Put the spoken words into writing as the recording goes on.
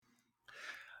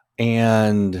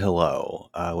And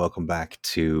hello, welcome back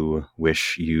to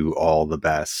Wish You All the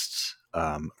Best,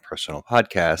 personal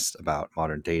podcast about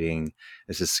modern dating.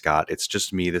 This is Scott. It's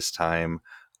just me this time,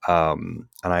 and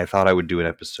I thought I would do an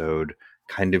episode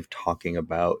kind of talking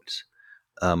about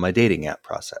my dating app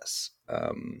process.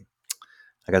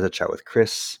 I got to chat with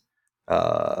Chris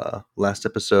last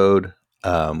episode,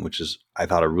 which is I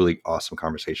thought a really awesome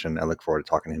conversation. I look forward to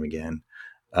talking to him again.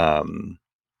 Um,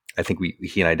 I think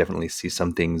he and I definitely see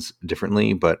some things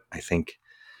differently, but I think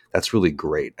that's really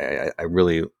great. I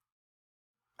really,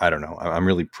 I don't know. I'm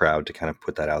really proud to kind of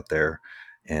put that out there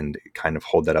and kind of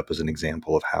hold that up as an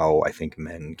example of how I think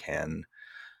men can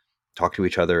talk to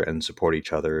each other and support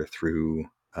each other through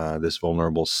this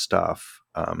vulnerable stuff,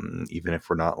 even if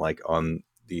we're not like on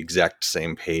the exact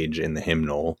same page in the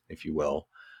hymnal, if you will,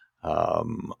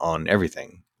 on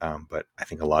everything. But I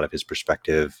think a lot of his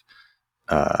perspective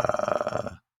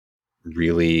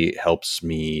really helps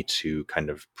me to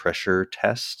kind of pressure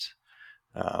test,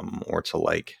 or to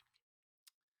like,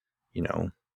 you know,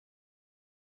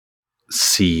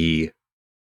 see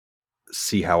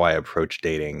how I approach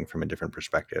dating from a different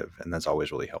perspective, and that's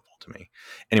always really helpful to me.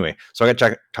 Anyway, so I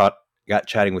got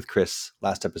chatting with Chris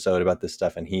last episode about this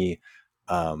stuff, and he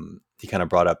kind of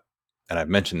brought up, and I've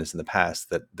mentioned this in the past,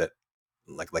 that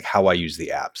like how I use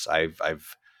the apps. I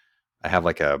have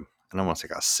like I don't want to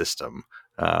say a system,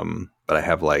 but I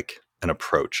have like an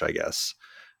approach, I guess,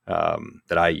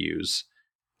 that I use,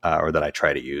 or that I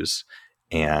try to use.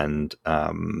 And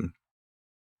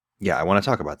yeah, I want to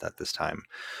talk about that this time.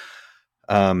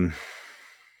 And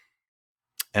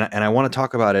I want to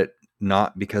talk about it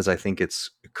not because I think it's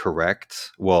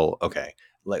correct. Well, okay,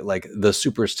 like the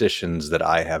superstitions that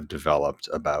I have developed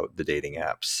about the dating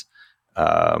apps,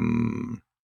 um,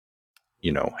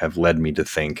 have led me to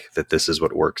think that this is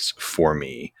what works for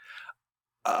me.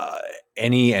 uh,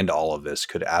 any and all of this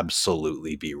could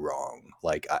absolutely be wrong.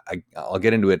 Like I'll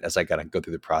get into it as I kind of go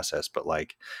through the process, but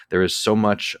like there is so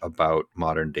much about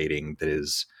modern dating that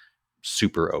is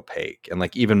super opaque, and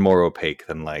like even more opaque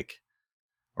than like,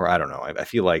 or I don't know. I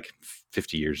feel like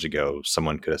 50 years ago,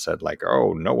 someone could have said like,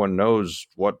 "Oh, no one knows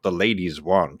what the ladies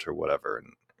want" or whatever,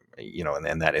 and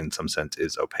and that in some sense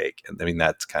is opaque. And I mean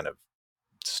that's kind of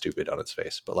stupid on its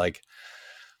face, but like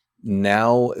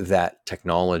now that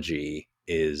technology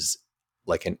is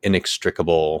like an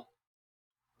inextricable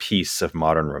piece of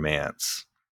modern romance,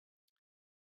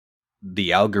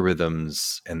 the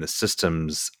algorithms and the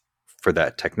systems for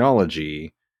that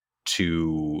technology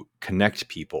to connect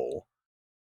people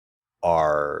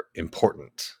are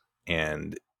important.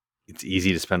 And it's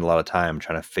easy to spend a lot of time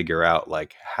trying to figure out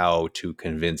like how to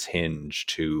convince Hinge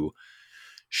to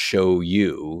show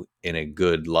you in a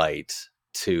good light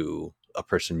to a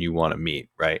person you want to meet,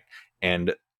 right?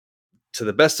 And to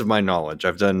the best of my knowledge,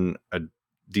 I've done a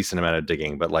decent amount of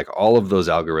digging, but like all of those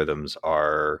algorithms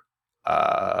are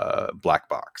black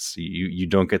box. You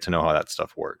don't get to know how that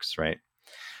stuff works, right?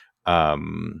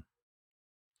 Um,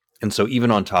 and so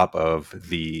even on top of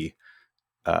the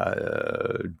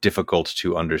difficult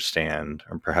to understand,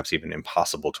 or perhaps even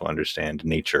impossible to understand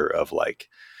nature of like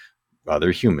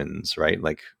other humans, right?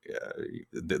 Like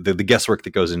the guesswork that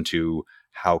goes into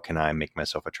how can I make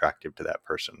myself attractive to that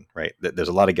person, right? There's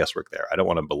a lot of guesswork there. I don't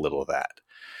want to belittle that.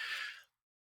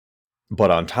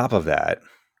 But on top of that,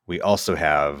 we also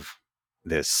have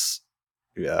this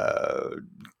uh,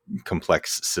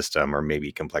 complex system, or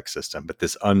maybe complex system, but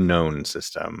this unknown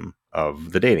system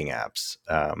of the dating apps,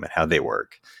 and how they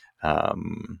work.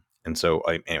 And so,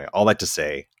 anyway, all that to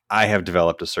say, I have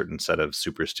developed a certain set of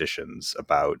superstitions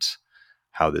about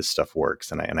how this stuff works,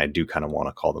 and I do kind of want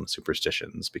to call them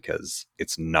superstitions because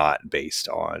it's not based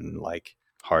on like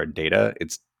hard data.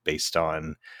 It's based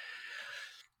on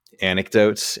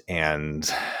anecdotes, and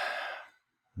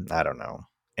I don't know.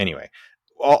 Anyway,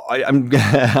 I'm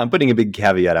I'm putting a big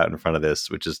caveat out in front of this,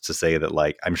 which is to say that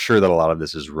like I'm sure that a lot of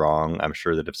this is wrong. I'm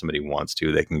sure that if somebody wants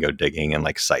to, they can go digging and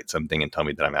like cite something and tell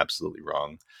me that I'm absolutely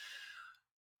wrong.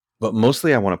 But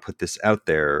mostly, I want to put this out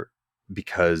there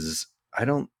because I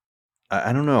don't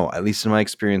know. At least in my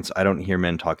experience, I don't hear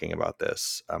men talking about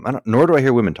this. Nor do I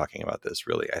hear women talking about this.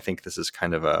 Really, I think this is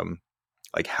kind of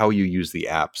like how you use the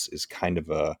apps is kind of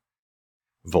a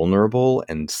vulnerable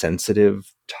and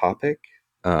sensitive topic.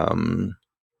 Um,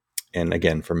 and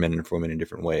again, for men and for women in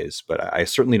different ways. But I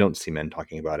certainly don't see men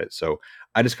talking about it. So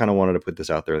I just kind of wanted to put this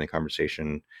out there in the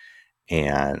conversation.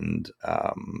 And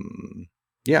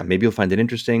yeah, maybe you'll find it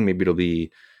interesting. Maybe it'll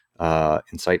be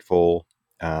insightful.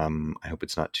 I hope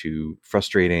it's not too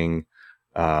frustrating.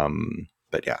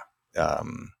 But yeah.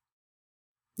 Um,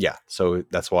 yeah, so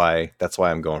that's why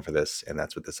I'm going for this, and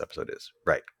that's what this episode is.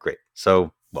 Right, great.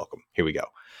 So welcome. Here we go.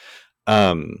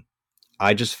 Um,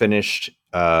 I just finished.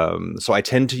 So I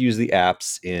tend to use the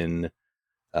apps in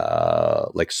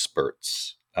like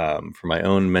spurts for my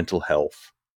own mental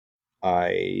health.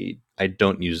 I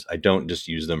don't just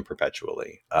use them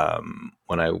perpetually.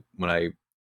 When I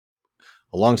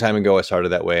a long time ago I started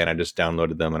that way, and I just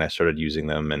downloaded them and I started using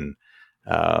them, and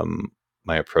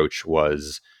my approach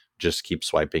was just keep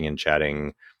swiping and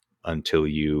chatting until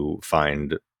you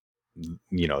find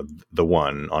the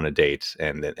one on a date,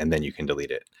 and then you can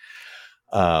delete it.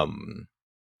 Um,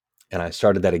 and I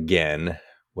started that again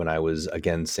when I was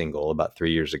again single about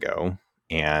 3 years ago,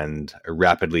 and I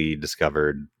rapidly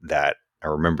discovered that I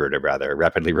remembered, or rather,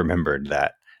 rapidly remembered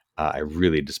that I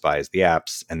really despised the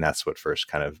apps, and that's what first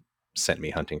kind of sent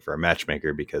me hunting for a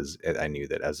matchmaker, because I knew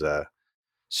that as a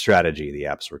strategy, the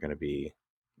apps were going to be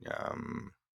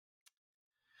um,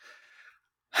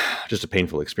 just a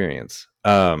painful experience.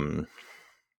 And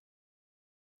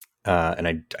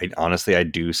I honestly, I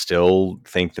do still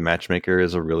think the matchmaker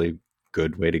is a really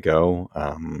good way to go.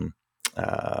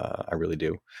 I really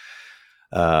do.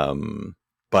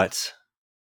 But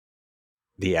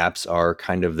the apps are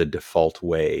kind of the default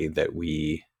way that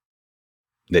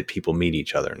people meet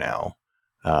each other now.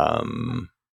 Um,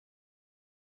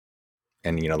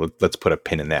 and let's put a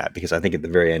pin in that, because I think at the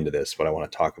very end of this, what I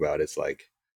want to talk about is like,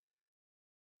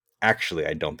 actually,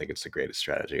 I don't think it's the greatest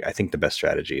strategy. I think the best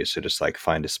strategy is to just like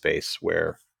find a space in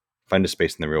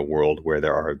the real world where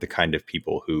there are the kind of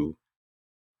people who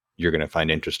you're going to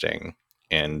find interesting,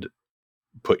 and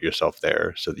put yourself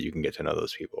there so that you can get to know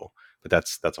those people. But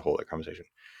that's a whole other conversation.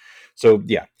 So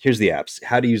yeah, here's the apps.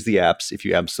 How to use the apps if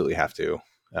you absolutely have to.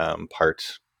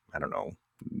 Part, I don't know,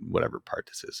 whatever part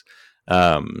this is.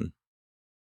 Um,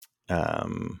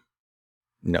 um,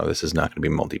 no, this is not going to be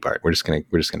multi-part. We're just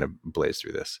gonna blaze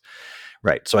through this.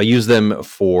 Right. So I use them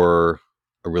for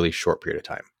a really short period of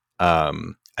time.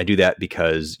 I do that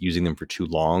because using them for too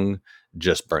long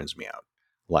just burns me out.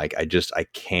 Like I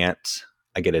can't.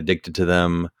 I get addicted to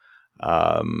them.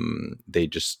 They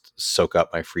just soak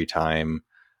up my free time.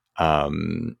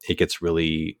 It gets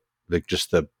really like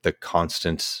just the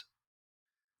constant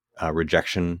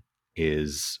rejection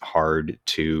is hard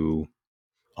to.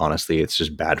 Honestly, it's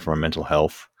just bad for my mental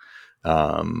health.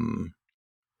 Um,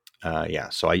 yeah,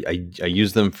 so I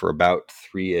use them for about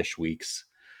 3-ish weeks,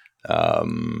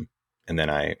 um, and then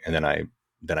I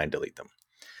delete them.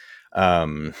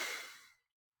 Um,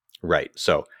 right.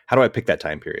 So how do I pick that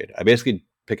time period? I basically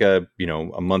pick a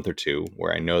month or two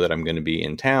where I know that I'm going to be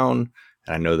in town,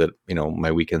 and I know that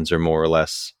my weekends are more or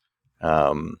less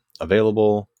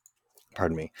available.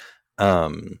 Pardon me.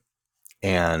 Um,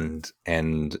 and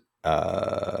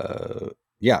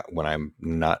yeah, when I'm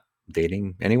not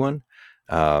dating anyone,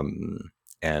 um,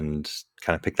 and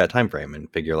kind of pick that time frame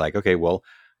and figure like, okay, well,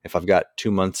 if I've got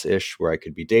 2 months ish where I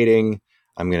could be dating,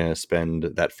 I'm gonna spend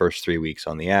that first 3 weeks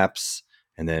on the apps,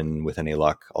 and then with any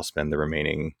luck, I'll spend the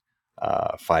remaining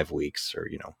 5 weeks, or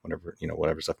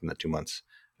whatever's left in that 2 months,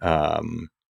 um,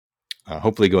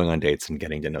 hopefully going on dates and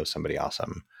getting to know somebody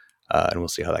awesome, and we'll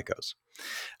see how that goes.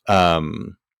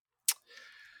 Um,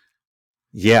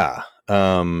 yeah.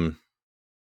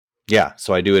 Yeah,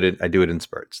 so I do it in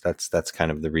spurts. That's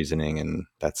kind of the reasoning, and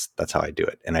that's how I do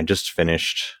it. And I just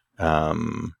finished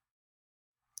kind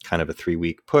of a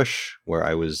 3-week push where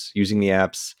I was using the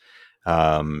apps,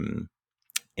 um,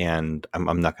 and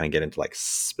I'm not going to get into like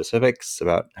specifics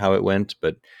about how it went,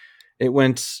 but it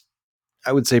went,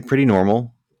 I would say, pretty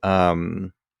normal. I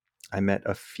met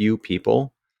a few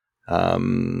people,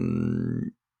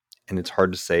 um, and it's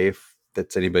hard to say if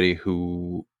that's anybody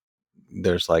who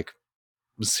there's like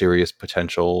serious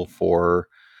potential for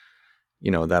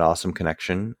that awesome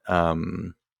connection.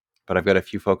 But I've got a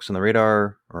few folks on the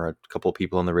radar, or a couple of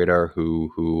people on the radar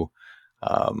who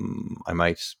I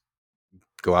might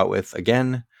go out with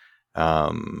again.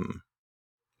 Um,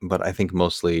 but I think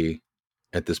mostly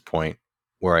at this point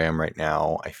where I am right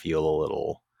now, I feel a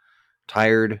little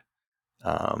tired.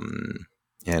 Um,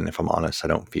 and if I'm honest, I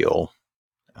don't feel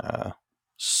uh,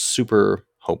 super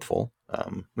hopeful,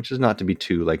 which is not to be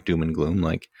too like doom and gloom.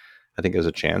 Like, I think there's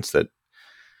a chance that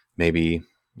maybe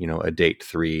a date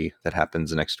 3 that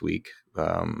happens next week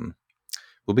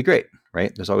will be great,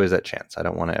 right? There's always that chance. I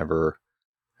don't want to ever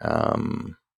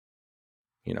um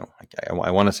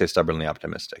I want to say stubbornly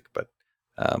optimistic, but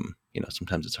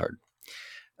sometimes it's hard.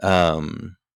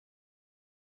 um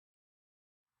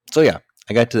so yeah,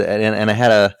 I got to, and I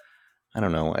had I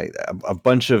don't know, a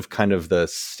bunch of kind of the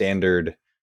standard,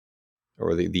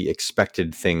 or the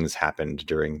expected things happened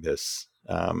during this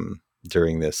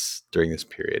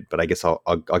period, but I guess I'll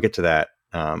get to that.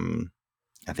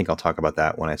 I think I'll talk about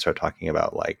that when I start talking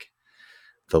about like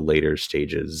the later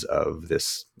stages of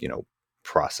this,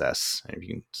 process. And if you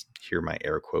can hear my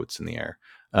air quotes in the air,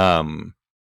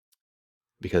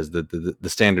 because the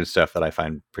standard stuff that I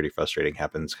find pretty frustrating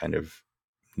happens kind of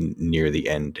near the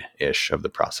end ish of the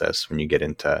process, when you get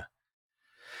into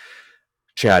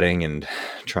chatting and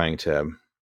trying to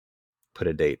put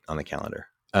a date on the calendar.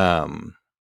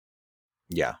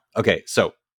 Yeah. Okay.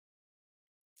 So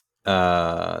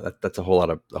that's a whole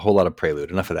lot of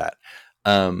prelude. Enough of that.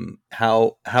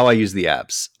 How I use the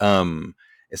apps.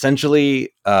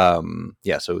 Essentially,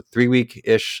 yeah. So 3-week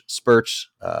ish spurts,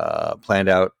 planned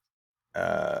out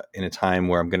in a time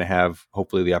where I'm going to have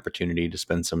hopefully the opportunity to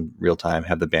spend some real time,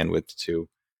 have the bandwidth to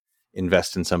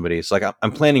invest in somebody. So like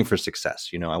I'm planning for success.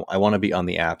 I want to be on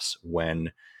the apps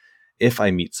when, if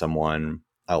I meet someone,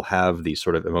 I'll have the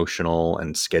sort of emotional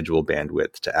and schedule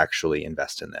bandwidth to actually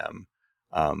invest in them.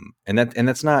 And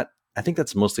that's not, I think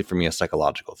that's mostly for me a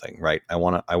psychological thing, right? I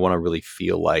want to really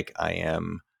feel like I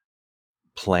am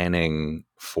planning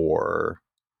for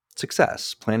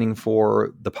success, planning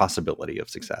for the possibility of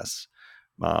success,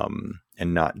 and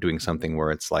not doing something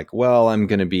where it's like, well, I'm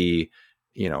going to be,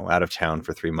 out of town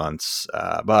for 3 months,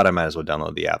 but I might as well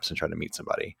download the apps and try to meet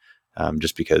somebody,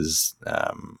 just because,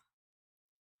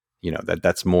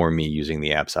 that's more me using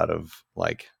the apps out of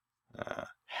like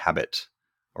habit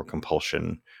or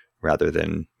compulsion, rather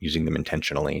than using them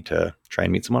intentionally to try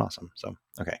and meet someone awesome. So,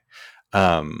 okay.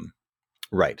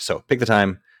 Right. So pick the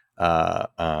time,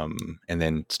 and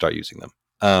then start using them.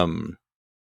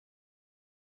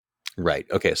 Right.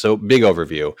 Okay. So big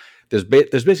overview. There's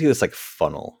basically this like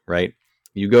funnel, right?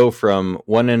 You go from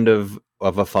one end of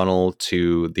a funnel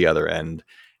to the other end,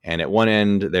 and at one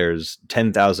end there's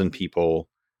 10,000 people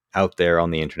out there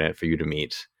on the internet for you to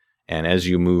meet. And as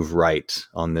you move right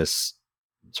on this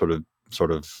sort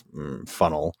of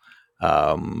funnel,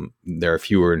 there are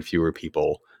fewer and fewer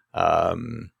people,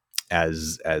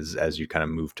 as you kind of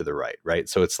move to the right, right?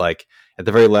 So it's like at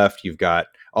the very left, you've got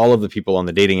all of the people on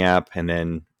the dating app, and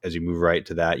then as you move right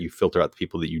to that, you filter out the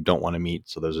people that you don't want to meet.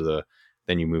 So those are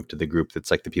then you move to the group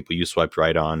that's like the people you swiped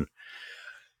right on,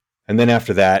 and then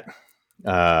after that,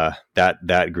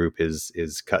 that group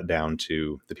is cut down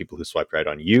to the people who swiped right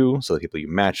on you, so the people you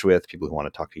match with, people who want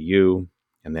to talk to you,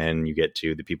 and then you get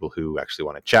to the people who actually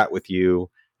want to chat with you,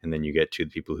 and then you get to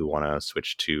the people who want to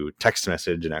switch to text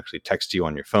message and actually text you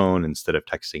on your phone instead of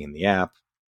texting in the app,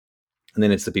 and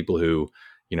then it's the people who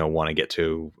want to get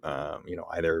to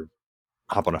either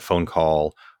hop on a phone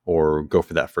call or go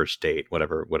for that first date,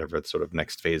 whatever the sort of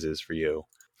next phase is for you.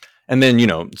 And then,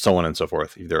 so on and so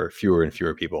forth. There are fewer and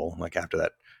fewer people like after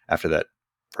that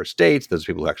first date. Those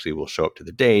people who actually will show up to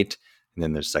the date, and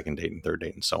then there's second date and third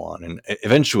date and so on. And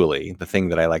eventually the thing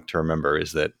that I like to remember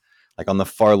is that like on the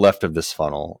far left of this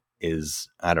funnel is,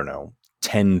 I don't know,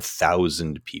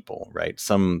 10,000 people, right?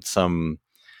 Some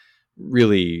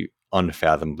really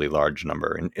unfathomably large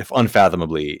number. And if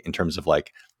unfathomably in terms of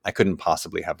like, I couldn't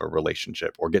possibly have a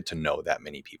relationship or get to know that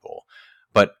many people.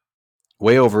 But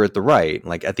way over at the right,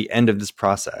 like at the end of this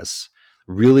process,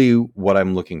 really what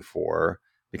I'm looking for,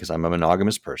 because I'm a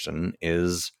monogamous person,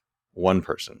 is one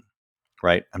person,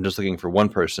 right? I'm just looking for one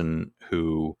person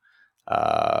who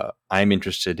I'm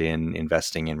interested in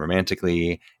investing in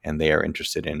romantically, and they are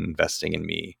interested in investing in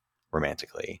me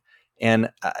romantically. And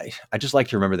I just like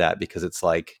to remember that, because it's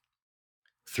like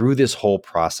through this whole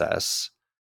process,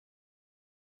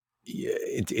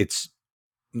 it's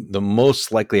the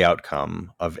most likely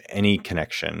outcome of any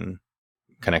connection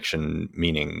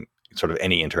meaning sort of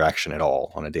any interaction at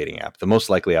all on a dating app. The most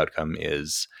likely outcome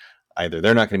is either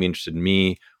they're not going to be interested in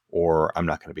me, or I'm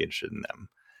not going to be interested in them.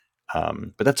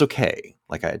 But that's okay.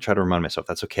 Like I try to remind myself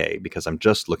that's okay, because I'm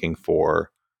just looking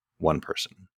for one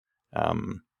person.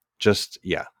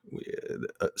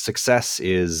 Success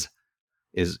is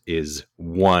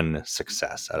one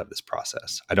success out of this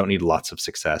process. I don't need lots of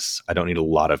success. I don't need a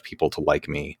lot of people to like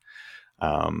me.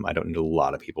 I don't need a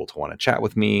lot of people to want to chat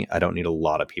with me. I don't need a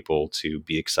lot of people to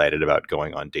be excited about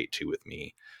going on date 2 with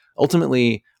me.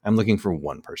 Ultimately, I'm looking for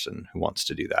one person who wants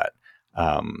to do that.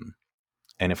 And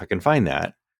if I can find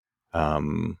that, I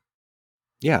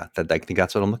think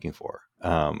that's what I'm looking for.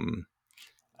 And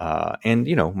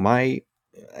I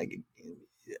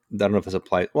don't know if this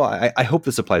applies. Well, I hope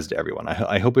this applies to everyone.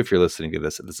 I hope if you're listening to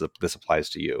this applies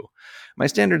to you. My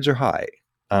standards are high.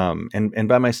 And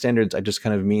by my standards, I just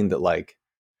kind of mean that like,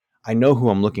 I know who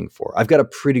I'm looking for. I've got a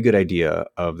pretty good idea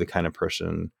of the kind of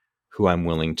person who I'm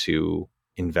willing to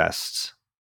invest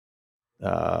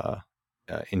in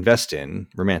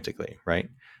romantically, right?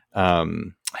 I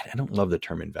don't love the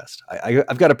term invest.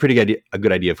 I've got a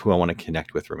good idea of who I want to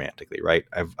connect with romantically, right?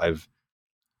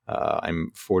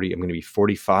 I'm 40. I'm going to be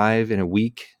 45 in a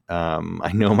week.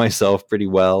 I know myself pretty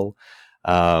well.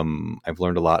 I've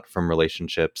learned a lot from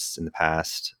relationships in the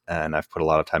past, and I've put a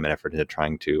lot of time and effort into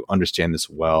trying to understand this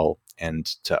well and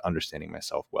to understanding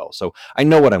myself well. So I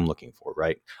know what I'm looking for,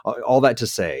 right? All that to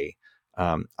say,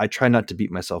 I try not to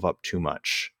beat myself up too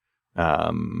much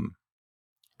um,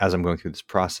 as I'm going through this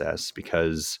process,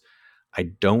 because I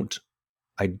don't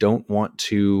I don't want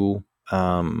to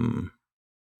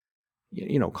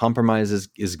compromise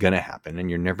is going to happen, and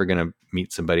you're never going to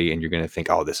meet somebody and you're going to think,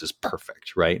 oh, this is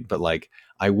perfect, right? But like,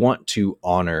 I want to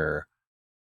honor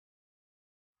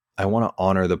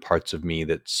the parts of me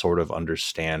that sort of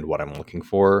understand what I'm looking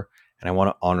for, and I want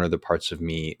to honor the parts of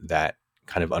me that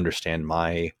kind of understand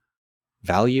my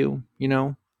value.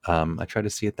 I try to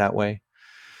see it that way.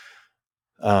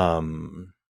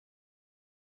 um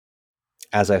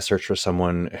as I search for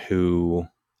someone who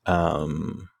as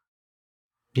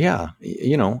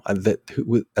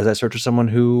I search for someone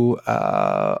who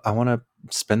I want to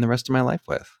spend the rest of my life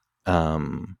with.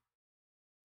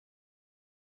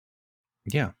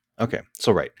 Yeah. Okay.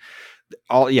 So right.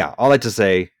 All that to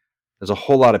say, there's a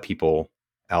whole lot of people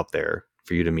out there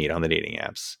for you to meet on the dating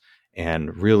apps.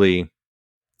 And really,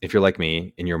 if you're like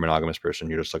me and you're a monogamous person,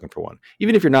 you're just looking for one.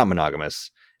 Even if you're not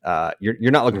monogamous,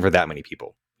 you're not looking for that many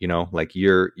people. Like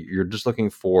you're just looking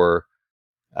for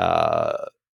uh,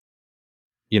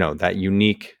 that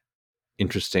unique,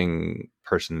 interesting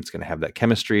person that's going to have that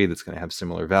chemistry, that's going to have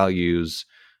similar values,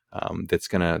 that's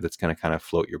gonna kind of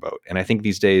float your boat. And I think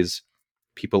these days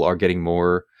people are getting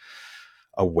more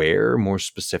aware, more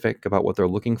specific about what they're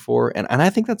looking for, and I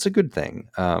think that's a good thing.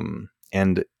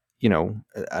 And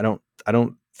I don't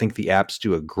think the apps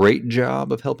do a great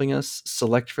job of helping us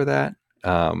select for that.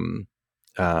 Um,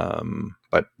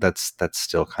 but that's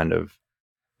still kind of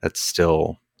that's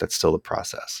still the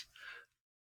process.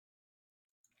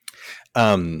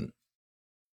 Um,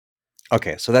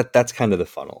 okay, so that's kind of the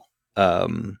funnel.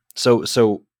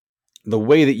 So the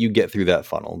way that you get through that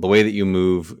funnel, the way that you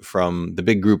move from the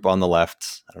big group on the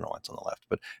left, I don't know what's on the left,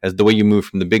 but as the way you move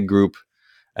from the big group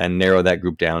and narrow that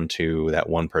group down to that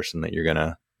one person that you're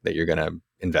gonna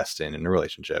invest in a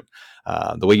relationship.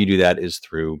 The way you do that is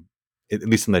through, at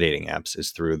least in the dating apps,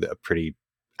 is through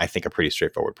I think a pretty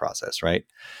straightforward process, right?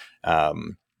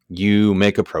 Um, you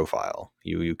make a profile.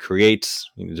 You create,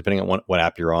 depending on what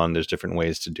app you're on, there's different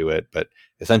ways to do it, but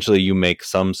essentially you make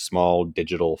some small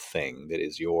digital thing that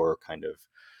is your kind of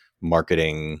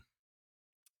marketing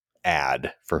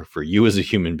ad for you as a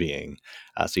human being.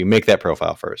 So you make that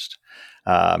profile first,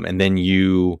 and then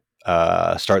you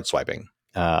start swiping.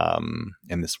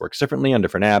 And this works differently on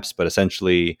different apps, but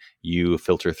essentially you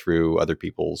filter through other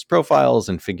people's profiles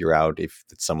and figure out if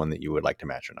it's someone that you would like to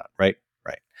match or not. Right.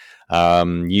 Right.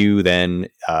 You then,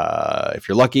 if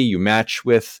you're lucky, you match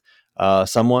with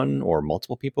someone or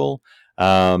multiple people,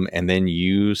 and then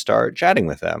you start chatting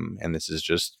with them. And this is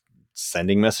just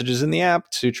sending messages in the app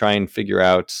to try and figure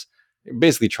out,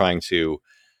 basically trying to,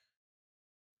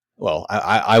 well,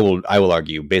 I will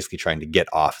argue, basically trying to get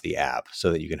off the app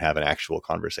so that you can have an actual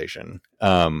conversation.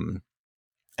 And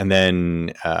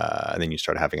then you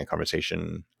start having a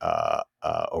conversation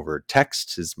over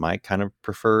text is my kind of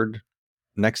preferred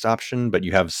next option, but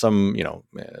you have some,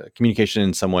 communication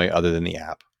in some way other than the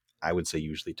app. I would say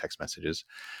usually text messages.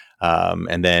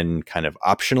 And then kind of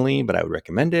optionally, but I would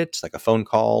recommend it, like a phone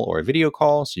call or a video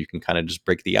call, so you can kind of just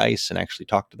break the ice and actually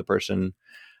talk to the person.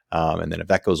 And then if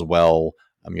that goes well,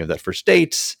 you have that first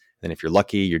date. Then if you're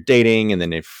lucky, you're dating, and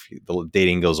then if the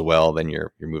dating goes well, then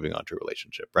you're moving on to a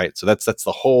relationship, right? So that's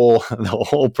the whole the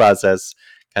whole process,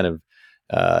 kind of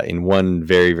in one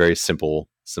very very simple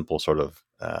sort of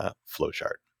flow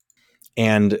chart.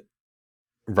 And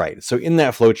right, so in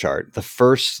that flow chart, the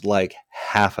first like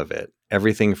half of it,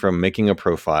 everything from making a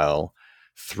profile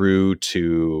through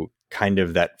to kind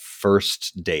of that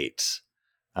first date.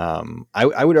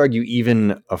 I would argue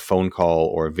even a phone call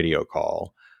or a video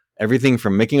call, everything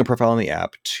from making a profile on the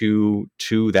app to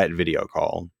that video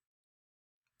call,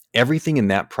 everything in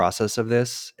that process of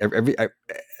this,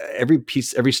 every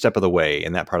piece, every step of the way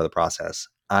in that part of the process,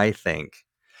 I think,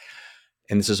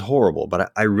 and this is horrible,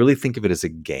 but I really think of it as a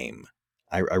game.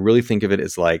 I really think of it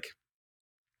as like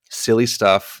silly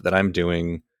stuff that I'm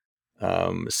doing,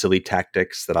 silly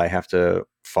tactics that I have to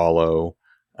follow,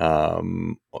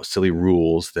 silly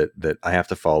rules that I have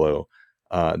to follow,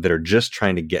 that are just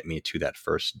trying to get me to that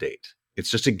first date.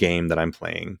 It's just a game that I'm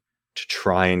playing to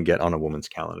try and get on a woman's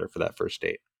calendar for that first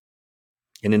date.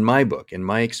 And in my book, in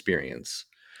my experience,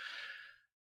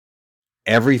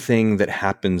 everything that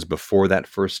happens before that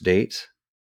first date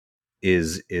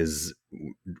is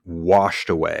washed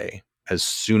away as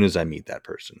soon as I meet that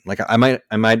person. Like I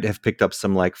might have picked up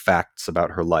some like facts about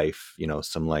her life, you know,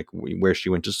 some like where she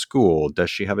went to school, does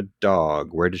she have a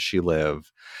dog, where does she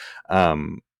live,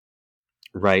 um,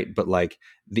 right? But like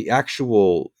the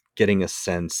actual getting a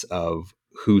sense of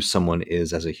who someone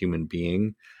is as a human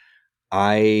being,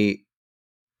 I,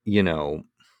 you know,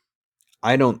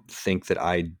 I don't think that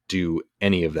I do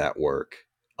any of that work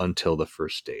until the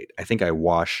first date. I think I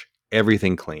wash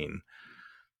everything clean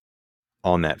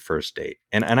on that first date.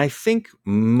 And I think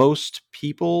most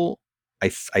people,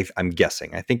 I'm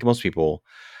guessing, I think most people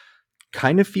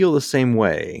kind of feel the same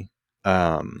way.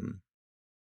 Um,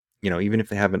 you know, even if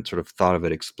they haven't sort of thought of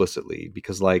it explicitly,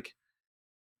 because like,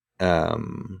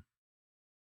 um,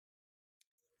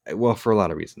 well, for a lot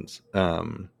of reasons.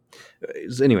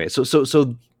 Anyway,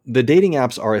 so the dating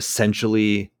apps are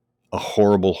essentially a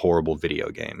horrible, horrible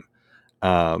video game.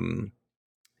 Um,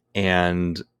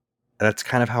 and that's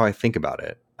kind of how I think about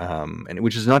it. And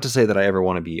which is not to say that I ever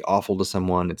want to be awful to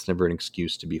someone. It's never an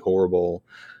excuse to be horrible,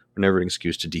 never an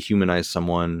excuse to dehumanize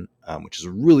someone, which is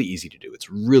really easy to do. It's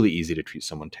really easy to treat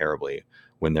someone terribly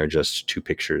when they're just two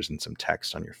pictures and some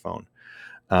text on your phone.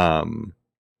 Um,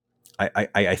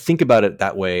 I think about it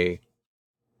that way.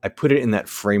 I put it in that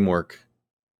framework,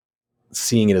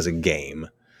 seeing it as a game,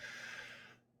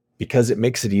 because it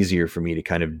makes it easier for me to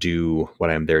kind of do what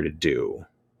I'm there to do,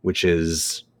 which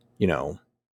is, you know,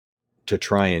 to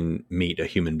try and meet a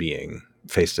human being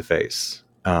face to face.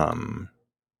 Yeah,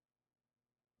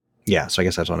 so I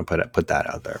guess I just want to put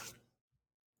that out there.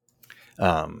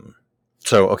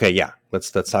 So okay, yeah,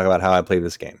 let's talk about how I play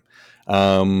this game.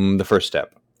 The first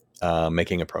step,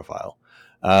 making a profile.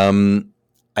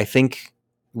 I think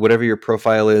whatever your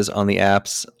profile is on the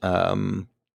apps,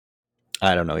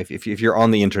 I don't know if you're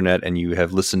on the internet and you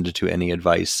have listened to any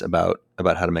advice about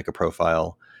how to make a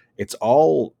profile, it's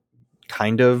all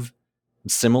kind of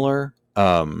similar.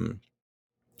 I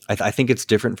think it's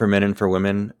different for men and for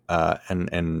women,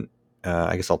 and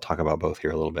I guess I'll talk about both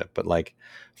here a little bit. But like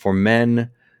for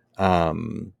men,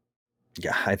 um,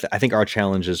 yeah, I think our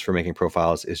challenges for making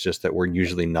profiles is just that we're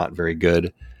usually not very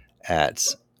good at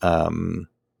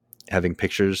having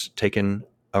pictures taken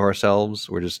of ourselves.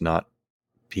 We're just not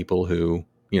people who,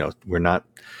 you know, we're not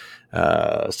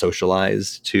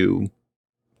socialized to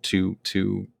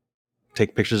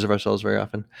take pictures of ourselves very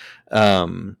often.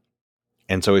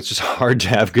 And so it's just hard to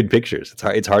have good pictures.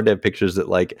 It's hard to have pictures that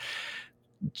like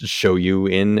show you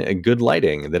in a good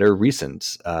lighting, that are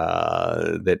recent,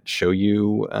 that show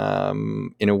you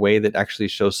in a way that actually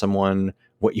shows someone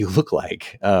what you look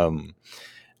like. So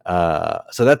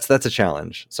that's a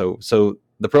challenge. So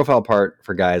the profile part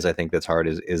for guys, I think that's hard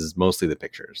is mostly the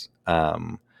pictures.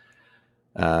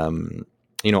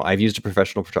 You know, I've used a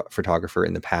professional photographer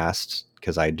in the past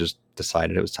because I just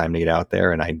decided it was time to get out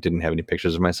there and I didn't have any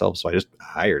pictures of myself. So I just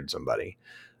hired somebody.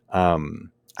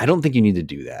 I don't think you need to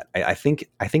do that. I think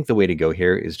the way to go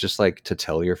here is just like to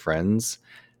tell your friends,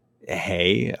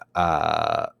 hey,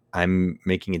 I'm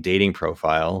making a dating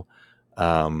profile.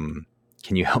 Can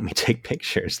you help me take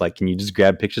pictures? Like, can you just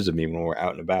grab pictures of me when we're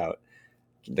out and about?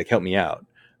 Like, help me out.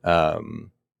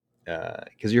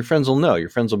 Because your friends will know. Your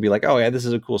friends will be like, oh yeah, this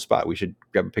is a cool spot. We should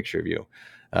grab a picture of you.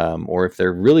 Or if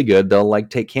they're really good, they'll like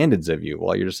take candids of you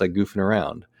while you're just like goofing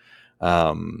around.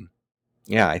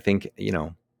 Yeah, I think, you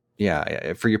know,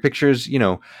 yeah, for your pictures, you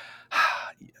know,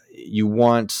 you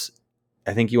want,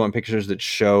 I think you want pictures that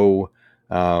show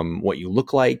what you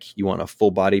look like. You want a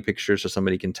full body picture so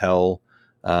somebody can tell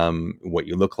what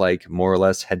you look like more or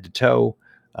less head to toe.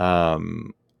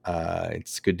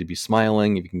 It's good to be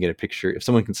smiling. If you can get a picture, if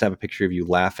someone can snap a picture of you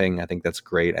laughing, I think that's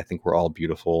great. I think we're all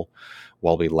beautiful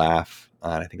while we laugh.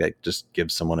 And I think that just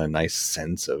gives someone a nice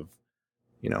sense of,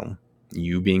 you know,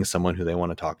 you being someone who they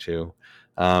want to talk to.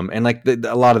 And like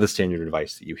a lot of the standard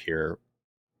advice that you hear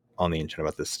on the internet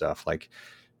about this stuff, like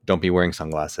don't be wearing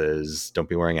sunglasses, don't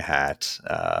be wearing a hat,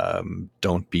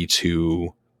 don't be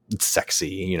too sexy.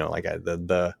 You know, like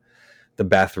the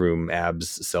bathroom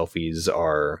abs selfies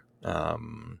are,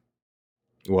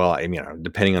 well, I mean,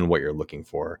 depending on what you're looking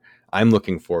for. I'm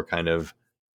looking for kind of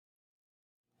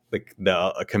like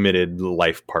a committed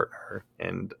life partner,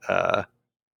 and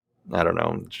I don't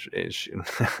know.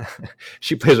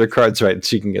 She plays her cards right.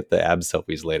 She can get the ab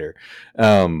selfies later.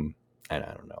 I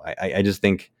don't know. I just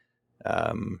think,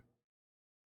 um,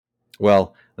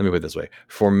 well, let me put it this way.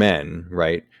 For men,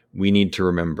 right, we need to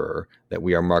remember that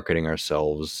we are marketing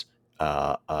ourselves.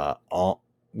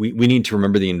 We need to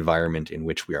remember the environment in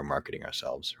which we are marketing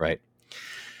ourselves, right?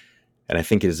 And I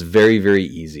think it is very, very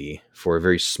easy for a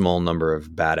very small number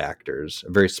of bad actors,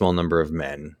 a very small number of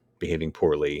men behaving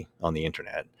poorly on the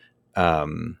internet,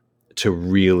 to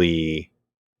really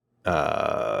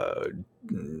uh,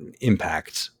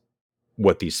 impact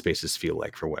what these spaces feel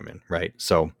like for women, right?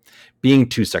 So being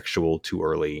too sexual too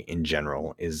early in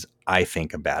general is, I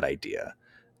think, a bad idea.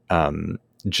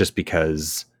 Just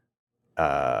because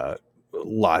uh,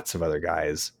 lots of other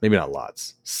guys, maybe not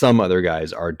lots, some other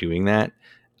guys are doing that,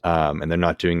 and they're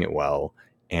not doing it well,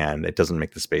 and it doesn't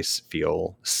make the space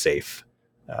feel safe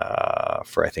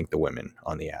for, I think, the women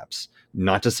on the apps.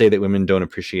 Not to say that women don't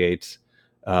appreciate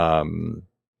um,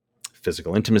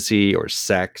 physical intimacy or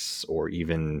sex or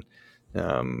even,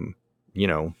 um,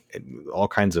 all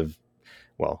kinds of,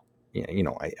 well,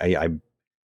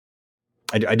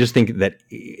 I just think that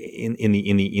in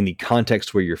the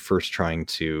context where you're first trying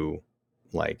to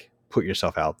like put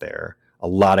yourself out there, a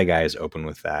lot of guys open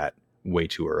with that way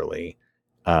too early,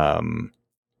 um,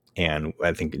 and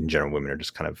I think in general women are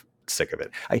just kind of sick of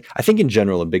it. I think in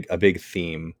general a big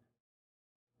theme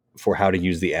for how to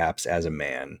use the apps as a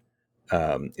man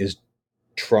is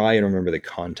try and remember the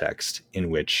context in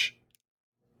which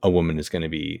a woman is going to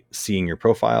be seeing your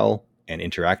profile and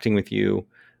interacting with you.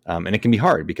 And it can be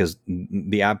hard because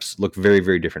the apps look very,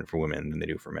 very different for women than they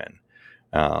do for men.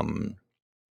 Um,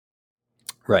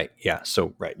 right. Yeah.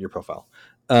 So, right. Your profile.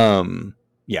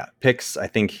 Yeah. Pics, I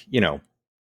think,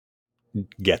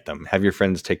 get them. Have your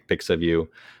friends take pics of you.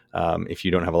 If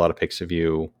you don't have a lot of pics of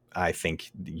you, I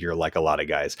think you're like a lot of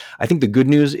guys. I think the good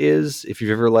news is if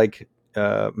you've ever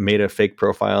made a fake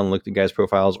profile and looked at guys'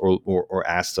 profiles, or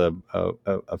asked a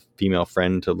female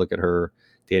friend to look at her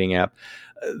dating app,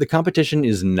 the competition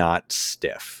is not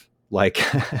stiff. Like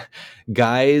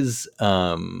guys,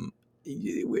 in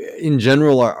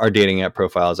general, our dating app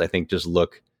profiles, I think, just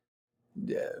look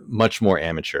much more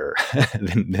amateur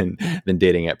than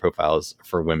dating app profiles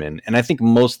for women. And I think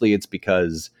mostly it's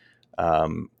because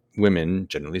women,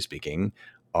 generally speaking,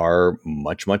 are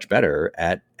much, much better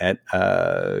at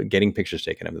getting pictures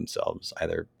taken of themselves,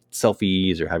 either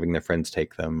selfies or having their friends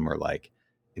take them, or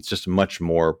it's just much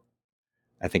more.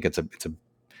 I think it's a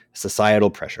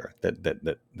societal pressure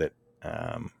that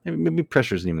maybe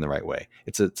pressure isn't even the right way.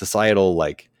 It's a societal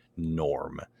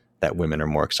norm that women are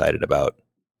more excited about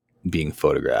being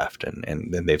photographed,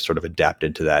 and then they've sort of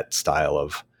adapted to that style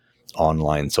of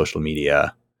online social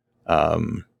media,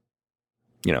 um,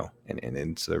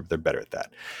 and so they're better at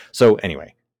that. So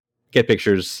anyway, get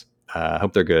pictures,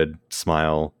 hope they're good,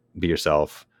 smile, be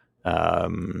yourself.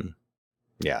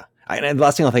 Yeah. And the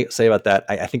last thing I'll say about that,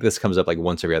 I think this comes up like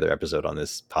once every other episode on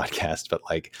this podcast, but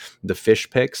like the fish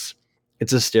pics,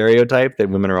 it's a stereotype that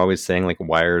women are always saying, like,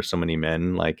 why are so many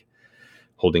men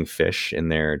holding fish in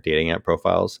their dating app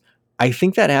profiles? I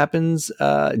think that happens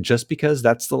just because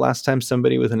that's the last time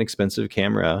somebody with an expensive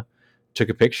camera took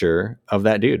a picture of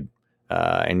that dude.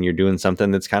 And you're doing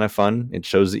something that's kind of fun. It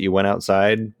shows that you went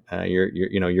outside.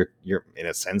 You're in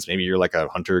a sense, maybe you're like a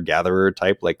hunter gatherer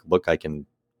type. Like, look, I can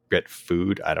get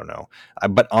food. I don't know.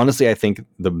 But honestly, I think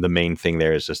the main thing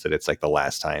there is just that it's like the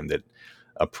last time that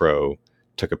a pro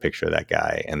took a picture of that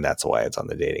guy. And that's why it's on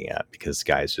the dating app, because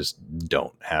guys just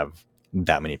don't have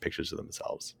that many pictures of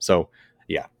themselves. So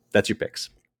yeah, that's your picks.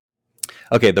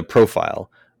 Okay, the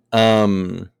profile.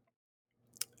 The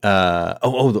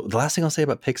last thing I'll say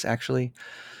about picks, actually,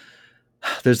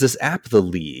 there's this app, The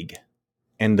League,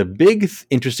 and the big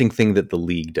interesting thing that The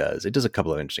League does, it does a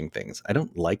couple of interesting things. I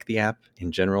don't like the app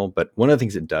in general, but one of the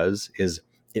things it does is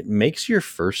it makes your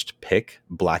first pick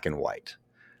black and white.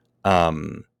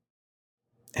 And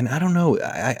I don't know,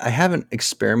 I haven't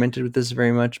experimented with this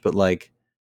very much, but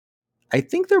I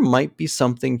think there might be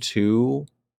something to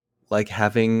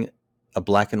having a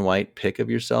black and white pic of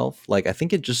yourself. I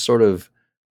think it just sort of,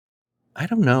 I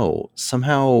don't know,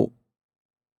 somehow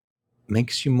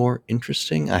makes you more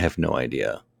interesting. I have no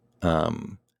idea.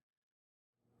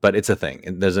 But it's a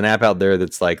thing. There's an app out there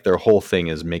that's their whole thing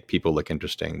is make people look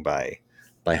interesting by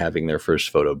having their first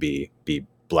photo be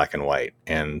black and white.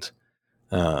 And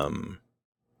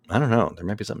I don't know, there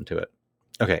might be something to it.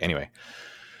 Okay, anyway,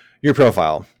 your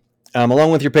profile.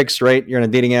 Along with your pics, right? You're on a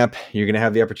dating app. You're going to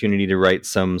have the opportunity to write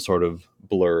some sort of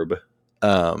blurb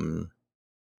to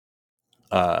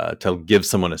give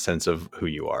someone a sense of who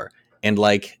you are. And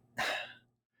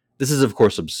this is, of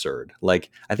course, absurd.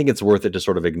 I think it's worth it to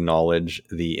sort of acknowledge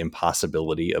the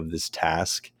impossibility of this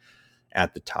task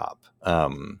at the top.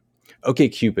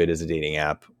 OkCupid is a dating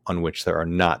app on which there are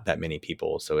not that many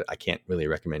people, so I can't really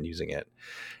recommend using it.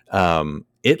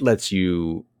 It lets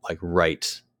you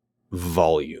write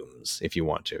volumes if you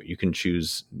want to. You can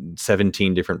choose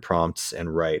 17 different prompts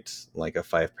and write a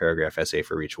 5-paragraph essay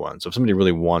for each one. So if somebody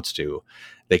really wants to,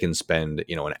 they can spend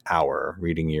an hour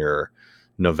reading your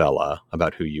novella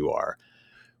about who you are,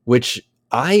 which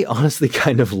I honestly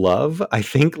kind of love. I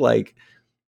think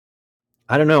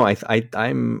I don't know. I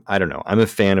don't know. I'm a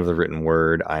fan of the written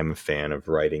word. I'm a fan of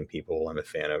writing people. I'm a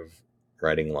fan of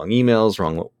writing long emails,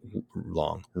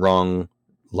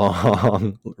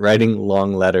 long, writing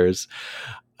long letters.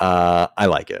 I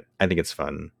like it. I think it's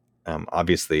fun.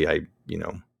 Obviously,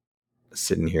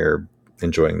 sitting here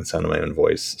enjoying the sound of my own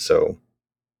voice. So,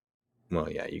 well,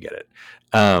 yeah, you get it.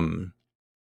 Um,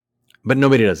 but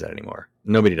nobody does that anymore.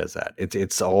 Nobody does that.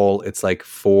 It's like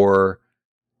four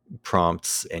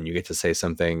prompts, and you get to say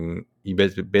something. You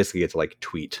basically get to like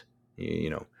tweet.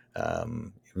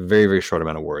 Very very short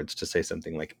amount of words to say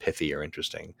something like pithy or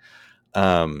interesting.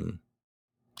 Um,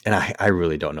 and I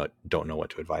really don't know what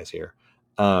to advise here.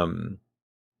 Um,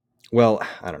 well,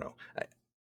 I don't know.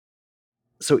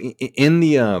 So in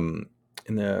the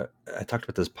I talked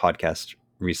about this podcast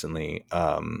recently.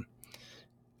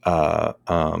 Uh,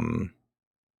 um,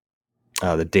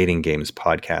 the Dating Games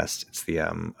podcast. It's the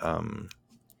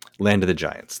Land of the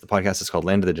Giants. The podcast is called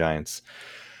Land of the Giants.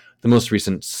 The most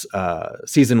recent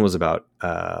season was about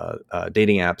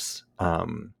dating apps.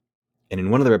 And in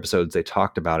one of their episodes, they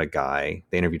talked about they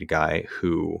interviewed a guy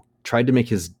who tried to make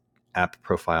his app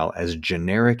profile as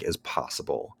generic as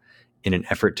possible in an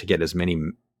effort to get as many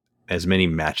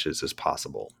matches as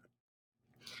possible,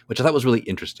 which I thought was really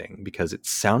interesting because it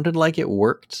sounded like it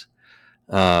worked.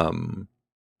 And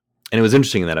it was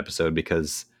interesting in that episode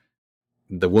because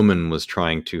the woman was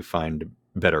trying to find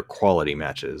better quality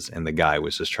matches and the guy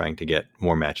was just trying to get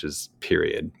more matches,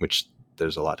 period, which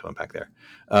there's a lot to unpack there.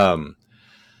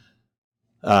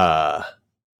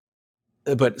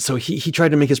 But so he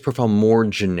tried to make his profile more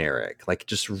generic, like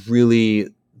just really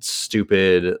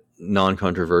stupid,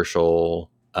 non-controversial,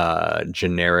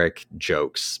 generic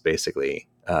jokes, basically,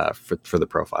 for the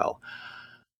profile,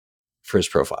 for his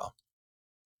profile.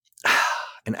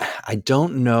 And I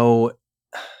don't know.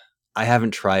 I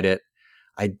haven't tried it.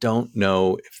 I don't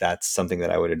know if that's something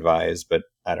that I would advise, but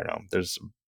I don't know. There's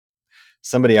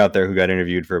somebody out there who got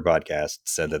interviewed for a podcast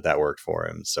said that worked for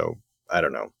him. So I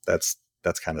don't know. That's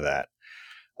kind of that.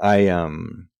 I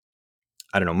don't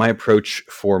know. My approach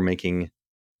for making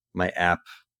my app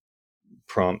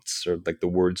prompts or like the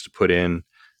words to put in,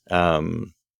 I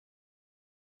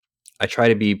try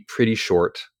to be pretty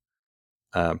short,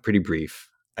 pretty brief.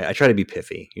 I try to be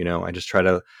pithy. I just try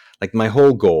to, like, my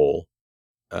whole goal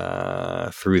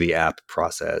through the app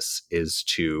process is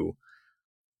to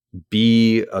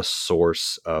be a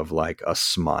source of like a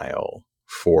smile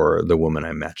for the woman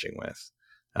I'm matching with.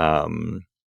 Um,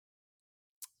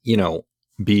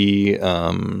 be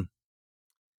I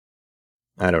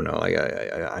don't know.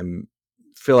 I'm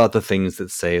fill out the things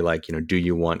that say like, do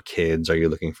you want kids? Are you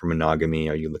looking for monogamy?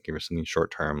 Are you looking for something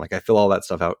short term? Like I fill all that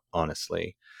stuff out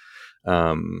honestly.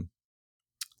 Um,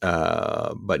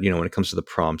 but when it comes to the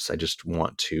prompts, I just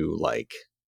want to like,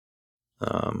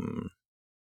 um,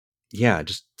 yeah,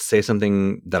 just say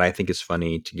something that I think is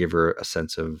funny to give her a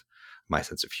sense of my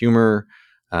sense of humor,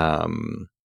 um,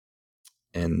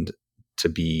 and to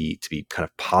be kind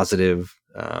of positive,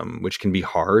 which can be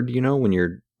hard, when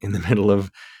you're in the middle of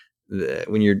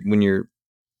when you're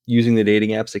using the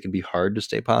dating apps. It can be hard to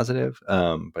stay positive,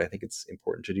 but I think it's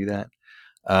important to do that.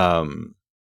 Um,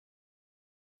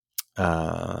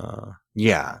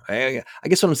 yeah, I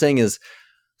guess what I'm saying is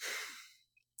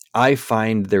I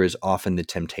find there is often the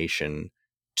temptation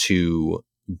to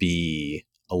be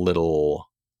a little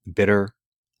bitter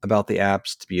about the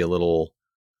apps, to be a little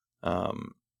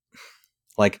um,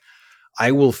 like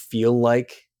I will feel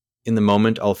like in the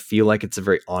moment, I'll feel like it's a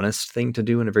very honest thing to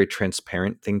do and a very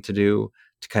transparent thing to do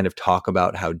to kind of talk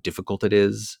about how difficult it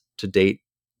is to date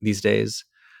these days.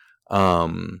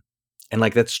 Um, and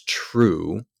like that's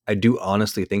true. I do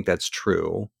honestly think that's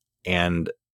true. And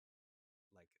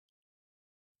like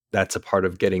that's a part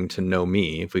of getting to know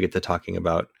me. If we get to talking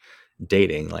about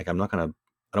dating, like I don't want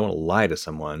to lie to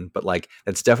someone, but like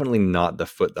that's definitely not the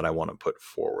foot that I want to put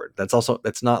forward. That's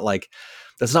not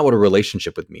what a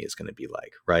relationship with me is going to be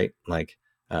like, right? Like,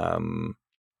 um,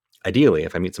 ideally,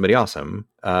 if I meet somebody awesome,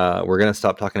 we're going to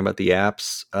stop talking about the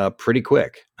apps pretty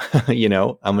quick. I'm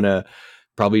going to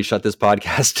probably shut this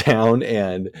podcast down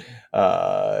and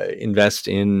invest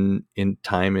in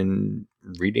time in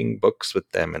reading books with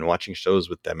them and watching shows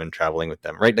with them and traveling with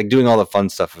them, right? Like doing all the fun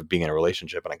stuff of being in a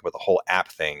relationship, and I can put the whole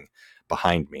app thing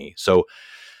behind me. So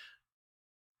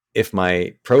if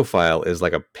my profile is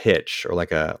like a pitch or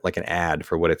like an ad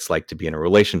for what it's like to be in a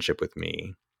relationship with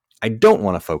me, I don't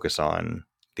want to focus on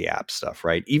the app stuff,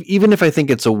 right? Even if I think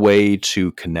it's a way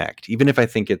to connect, even if I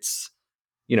think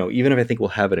we'll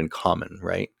have it in common,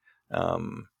 right?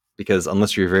 Because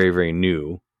unless you're very, very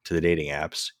new to the dating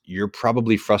apps, you're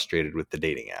probably frustrated with the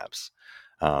dating apps.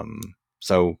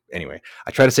 So anyway,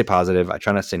 I try to stay positive. I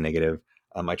try not to stay negative.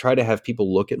 I try to have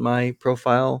people look at my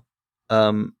profile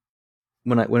um,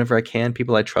 whenever I can.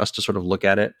 People I trust to sort of look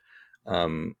at it.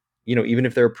 Um, even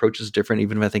if their approach is different,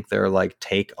 even if I think their like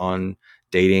take on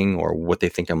dating or what they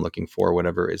think I'm looking for,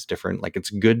 whatever is different. Like it's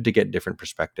good to get different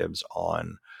perspectives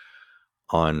on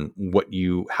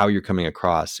how you're coming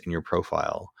across in your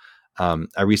profile.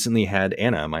 I recently had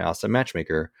Anna, my awesome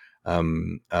matchmaker.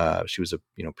 She was a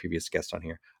previous guest on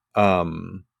here.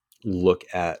 Um, Look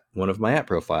at one of my app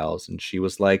profiles, and she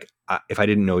was like, "If I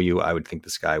didn't know you, I would think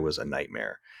this guy was a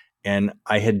nightmare." And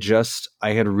I had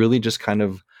really just kind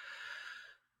of,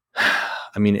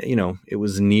 I mean, it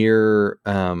was near.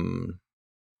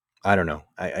 I don't know.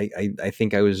 I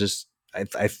think I was just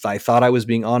I thought I was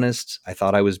being honest. I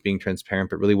thought I was being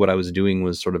transparent, but really what I was doing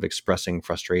was sort of expressing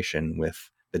frustration with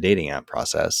the dating app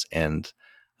process, and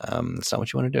that's not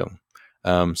what you want to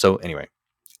do. So anyway,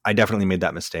 I definitely made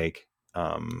that mistake.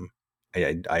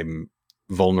 I'm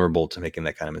vulnerable to making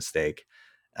that kind of mistake.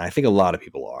 And I think a lot of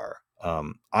people are.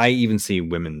 I even see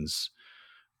women's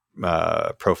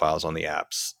profiles on the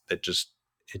apps that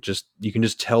you can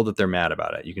just tell that they're mad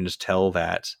about it. You can just tell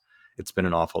that it's been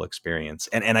an awful experience.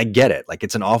 And I get it. Like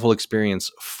it's an awful experience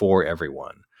for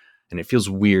everyone. And it feels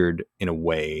weird in a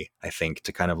way, I think,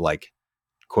 to kind of like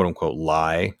quote unquote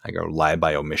lie, like or lie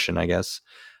by omission, I guess,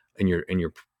 in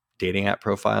your dating app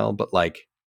profile. But like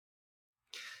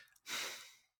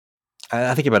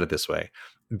I think about it this way.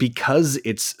 Because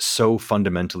it's so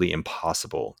fundamentally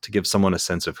impossible to give someone a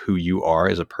sense of who you are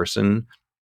as a person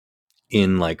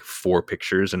in like 4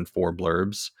 pictures and 4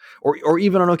 blurbs, or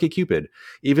even on OkCupid,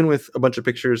 even with a bunch of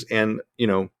pictures and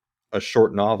a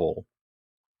short novel,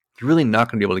 you're really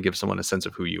not going to be able to give someone a sense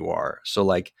of who you are. So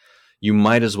like you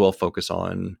might as well focus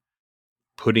on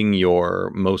putting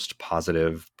your most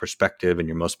positive perspective and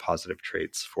your most positive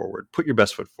traits forward. Put your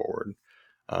best foot forward.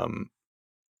 um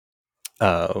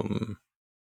um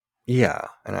yeah,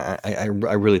 and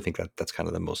I really think that that's kind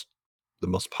of the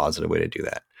most positive way to do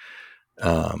that.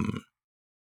 um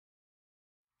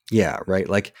Yeah, right.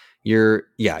 Like you're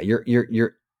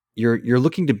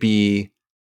looking to be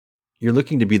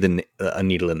a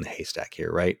needle in the haystack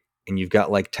here, right? And you've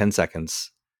got like 10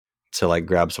 seconds to like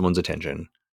grab someone's attention,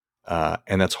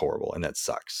 and that's horrible and that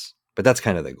sucks. But that's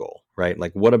kind of the goal, right?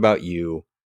 Like, what about you?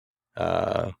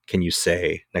 Can you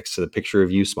say next to the picture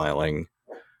of you smiling?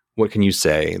 What can you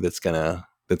say that's gonna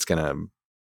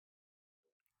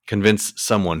convince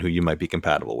someone who you might be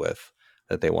compatible with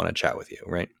that they want to chat with you,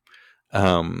 right?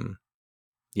 Um,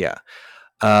 yeah.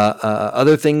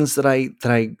 Other things that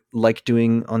I like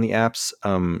doing on the apps.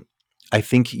 I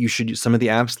think you should use some of the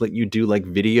apps let you do like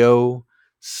video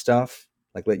stuff,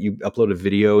 like let you upload a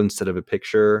video instead of a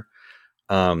picture.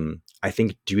 I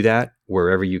think do that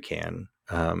wherever you can.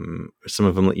 Some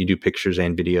of them let you do pictures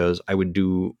and videos. I would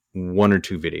do 1 or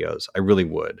 2 videos. I really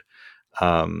would.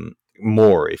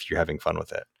 More if you're having fun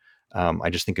with it. I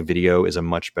just think a video is a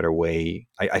much better way.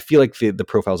 I feel like the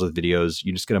profiles of videos,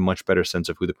 you just get a much better sense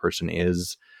of who the person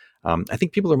is. I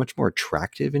think people are much more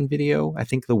attractive in video. I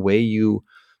think the way you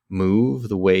move,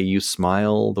 the way you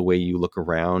smile, the way you look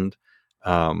around,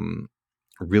 um,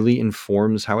 really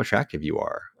informs how attractive you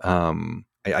are.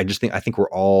 I think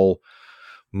we're all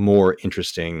more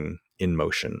interesting in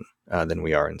motion than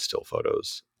we are in still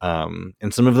photos.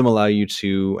 And some of them allow you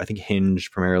to, I think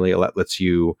Hinge primarily lets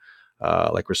you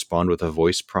like respond with a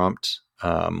voice prompt,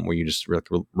 where you just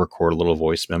record a little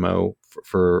voice memo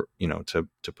for to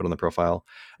put on the profile.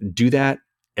 Do that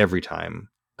every time.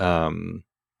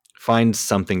 Find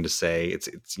something to say. It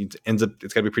ends up,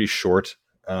 it's got to be pretty short.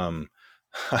 Um,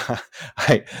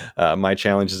 my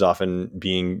challenge is often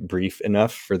being brief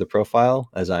enough for the profile,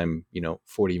 as I'm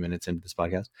 40 minutes into this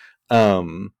podcast.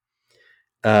 Um,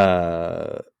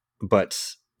 uh,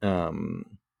 but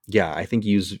yeah, I think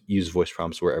use voice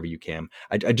prompts wherever you can.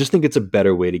 I just think it's a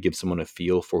better way to give someone a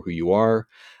feel for who you are.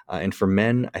 And for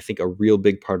men, I think a real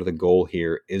big part of the goal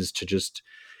here is to just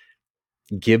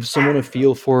give someone a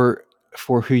feel for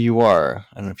who you are.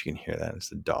 I don't know if you can hear that. It's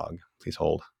the dog. Please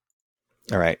hold.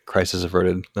 All right, crisis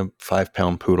averted. The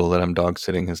 5-pound poodle that I'm dog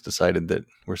sitting has decided that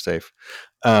we're safe.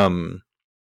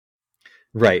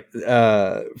 Right.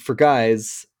 For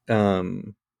guys, a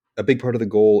big part of the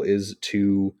goal is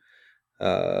to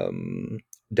um,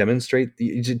 demonstrate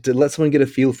to let someone get a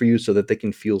feel for you so that they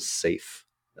can feel safe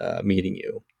meeting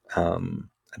you. I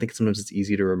think sometimes it's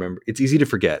easy to remember. It's easy to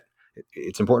forget.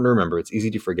 It's important to remember. It's easy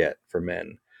to forget for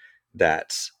men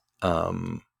that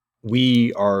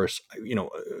we are,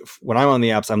 when I'm on the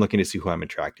apps, I'm looking to see who I'm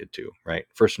attracted to, right?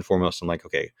 First and foremost, I'm like,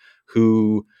 okay,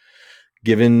 who,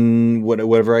 given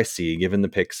whatever I see, given the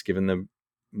pics, given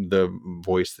the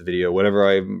voice, the video, whatever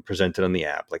I presented on the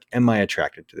app, like, am I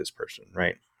attracted to this person?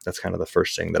 Right. That's kind of the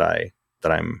first thing that I'm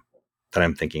that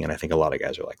I'm thinking, and I think a lot of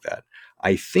guys are like that.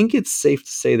 I think it's safe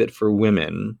to say that for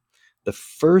women, the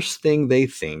first thing they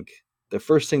think, the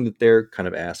first thing that they're kind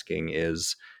of asking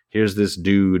is, here's this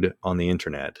dude on the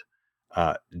internet.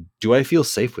 Uh, do I feel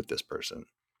safe with this person?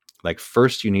 Like,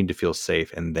 first you need to feel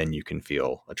safe, and then you can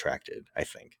feel attracted, I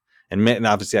think. And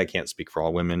obviously I can't speak for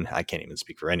all women. I can't even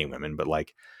speak for any women, but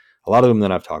like a lot of them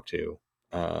that I've talked to,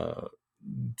 uh,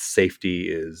 safety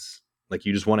is like,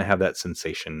 you just want to have that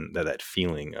sensation, that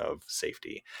feeling of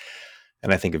safety.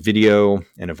 And I think a video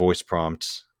and a voice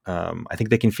prompt, I think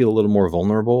they can feel a little more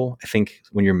vulnerable. I think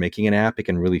when you're making an app, it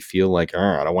can really feel like,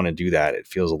 oh, I don't want to do that. It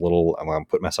feels a little, I'm going to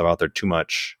put myself out there too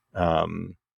much.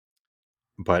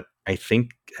 But I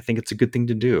think it's a good thing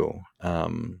to do.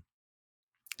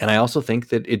 And I also think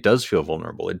that it does feel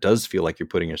vulnerable. It does feel like you're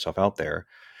putting yourself out there.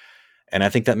 And I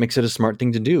think that makes it a smart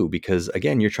thing to do because,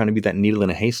 again, you're trying to be that needle in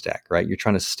a haystack, right? You're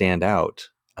trying to stand out.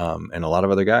 And a lot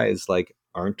of other guys like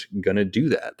aren't going to do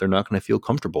that. They're not going to feel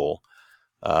comfortable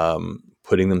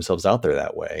putting themselves out there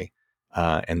that way.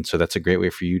 And so that's a great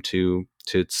way for you to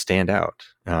stand out.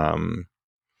 And,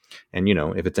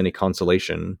 if it's any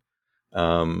consolation,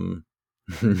 um,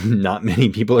 not many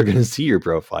people are going to see your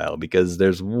profile because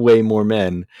there's way more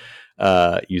men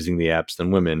using the apps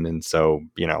than women. And so,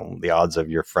 the odds of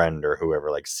your friend or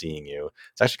whoever like seeing you,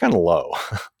 it's actually kind of low.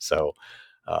 So,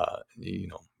 you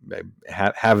know,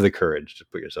 have the courage to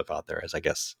put yourself out there, is I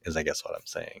guess what I'm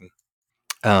saying.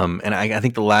 And I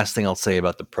think the last thing I'll say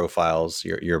about the profiles,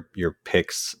 your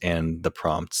picks and the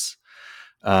prompts,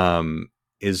 um,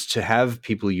 is to have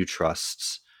people you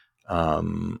trust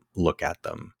look at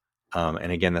them.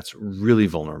 And again, that's really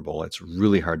vulnerable. It's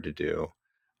really hard to do.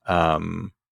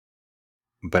 Um,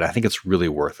 but I think it's really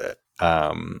worth it.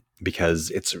 Because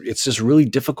it's just really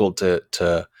difficult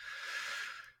to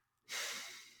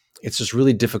it's just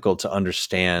really difficult to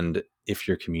understand if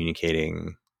you're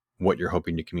communicating what you're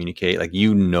hoping to communicate. Like,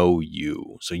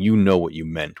 so what you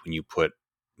meant when you put,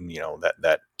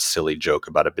 that silly joke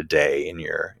about a bidet in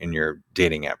your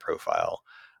dating app profile.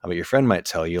 But your friend might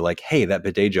tell you like, hey, that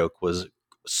bidet joke was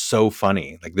so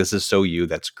funny. Like, this is so you,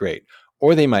 that's great.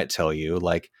 Or they might tell you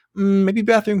like, maybe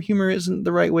bathroom humor isn't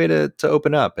the right way to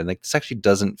open up. And like, this actually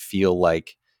doesn't feel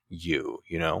like you.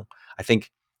 I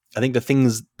think the thing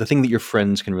that your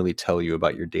friends can really tell you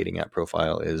about your dating app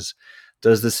profile is,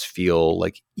 does this feel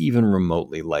like even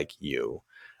remotely like you?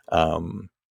 Um,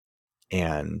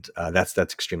 and that's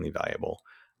extremely valuable.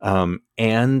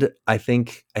 And I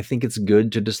think it's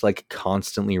good to just like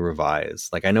constantly revise.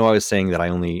 Like, I know I was saying that I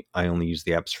only use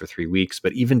the apps for 3 weeks,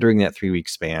 but even during that 3 week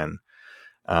span,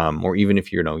 or even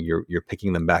if you're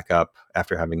picking them back up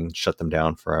after having shut them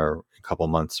down for a couple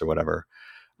months or whatever,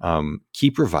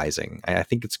 keep revising. I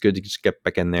think it's good to just get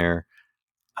back in there,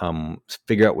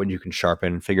 figure out what you can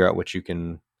sharpen, figure out what you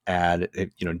can add.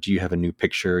 Do you have a new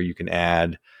picture you can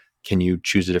add? Can you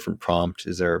choose a different prompt?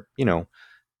 Is there,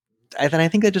 I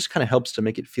think that just kind of helps to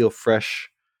make it feel fresh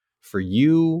for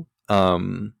you.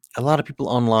 A lot of people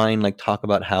online like talk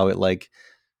about how it like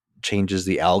changes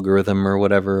the algorithm or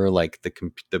whatever. Like the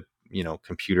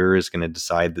computer is going to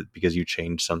decide that because you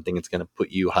changed something, it's going to put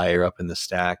you higher up in the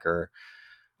stack, or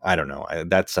I don't know.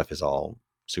 That stuff is all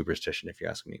superstition, if you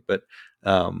ask me. But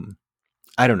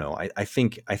I don't know. I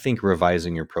think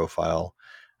revising your profile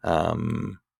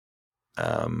um,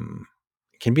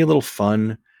 can be a little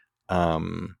fun,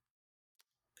 and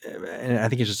I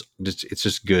think it's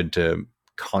just good to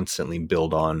constantly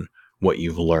build on what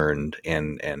you've learned,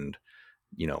 and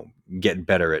get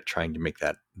better at trying to make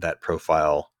that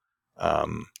profile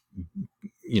um,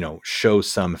 show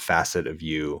some facet of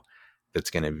you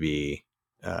that's going to be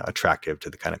attractive to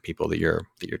the kind of people that you're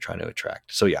trying to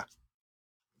attract. So yeah,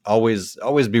 always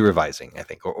be revising, I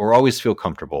think, or always feel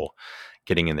comfortable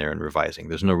getting in there and revising.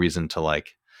 There's no reason to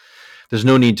like, there's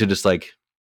no need to just like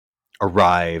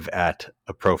arrive at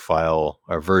a profile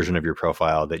or version of your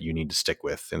profile that you need to stick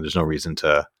with. And there's no reason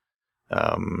to,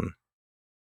 um,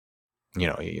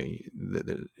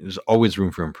 there's always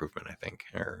room for improvement, I think.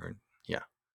 Or yeah.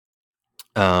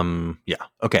 Yeah.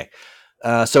 Okay.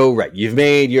 So right, you've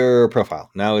made your profile.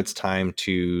 Now it's time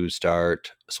to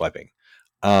start swiping.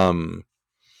 Um,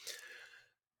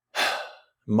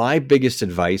 my biggest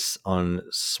advice on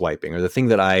swiping, or the thing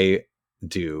that I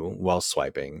do while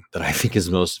swiping that I think is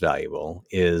most valuable,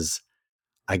 is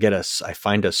I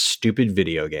find a stupid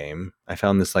video game. I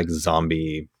found this like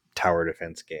zombie tower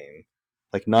defense game,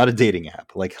 like not a dating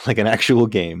app, like an actual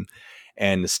game,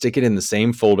 and stick it in the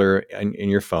same folder in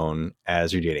your phone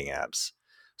as your dating apps,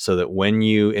 so that when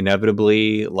you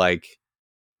inevitably like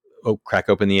crack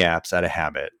open the apps out of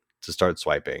habit to start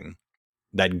swiping,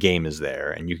 that game is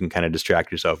there and you can kind of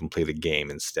distract yourself and play the game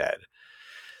instead.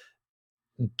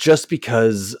 Just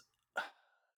because,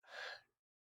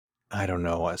 I don't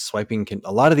know, swiping can,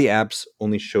 a lot of the apps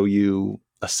only show you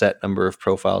a set number of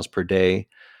profiles per day,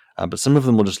 but some of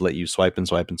them will just let you swipe and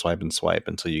swipe and swipe and swipe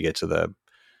until you get to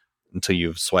until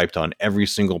you've swiped on every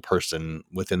single person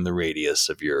within the radius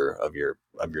of your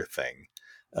thing,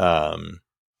 um,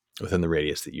 within the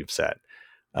radius that you've set.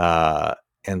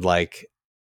 And like,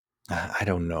 I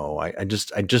don't know. I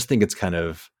just think it's kind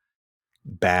of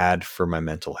bad for my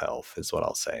mental health is what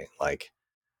I'll say. Like,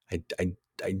 I, I,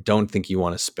 I don't think you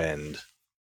want to spend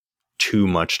too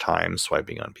much time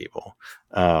swiping on people.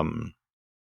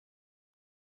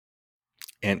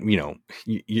 And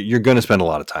you're going to spend a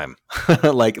lot of time.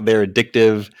 Like, they're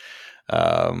addictive.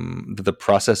 The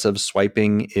process of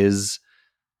swiping is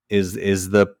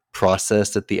the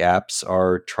process that the apps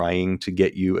are trying to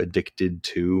get you addicted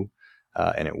to,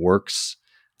 and it works.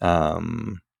 Yeah,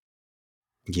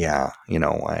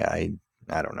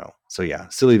 I don't know. So yeah,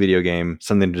 silly video game,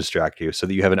 something to distract you, so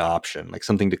that you have an option, like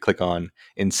something to click on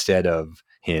instead of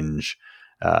Hinge,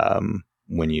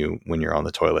 when you're on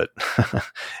the toilet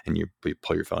and you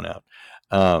pull your phone out.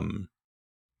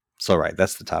 So right,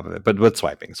 that's the top of it. But with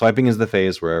swiping is the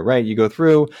phase where, right, you go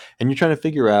through and you're trying to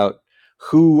figure out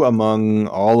who among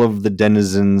all of the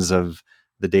denizens of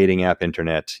the dating app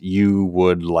internet you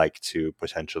would like to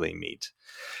potentially meet.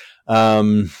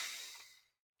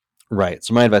 Right.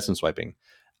 So my advice on swiping.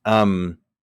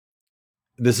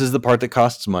 This is the part that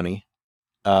costs money,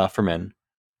 for men.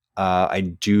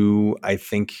 I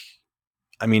think,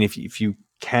 I mean, if you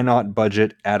cannot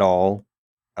budget at all,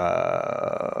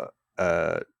 uh,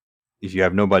 uh, if you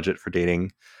have no budget for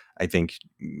dating, I think,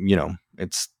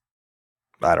 it's,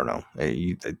 I don't know.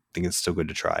 I think it's still good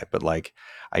to try, but like,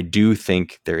 I do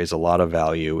think there is a lot of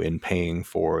value in paying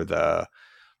for the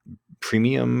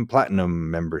premium platinum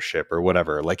membership or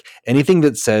whatever. Like, anything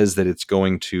that says that it's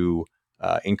going to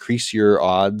increase your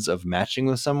odds of matching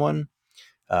with someone.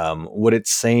 What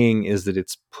it's saying is that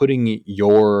it's putting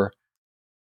your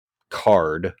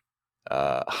card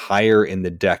higher in the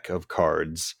deck of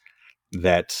cards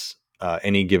that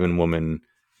any given woman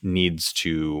needs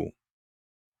to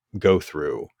go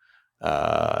through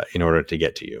in order to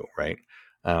get to you, right?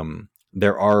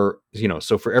 There are,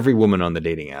 so for every woman on the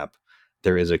dating app,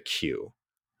 there is a queue.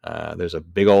 There's a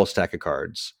big old stack of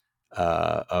cards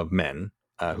of men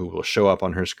who will show up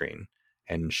on her screen,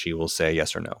 and she will say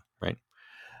yes or no, right?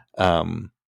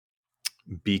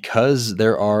 Because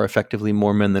there are effectively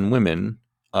more men than women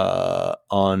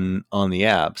on the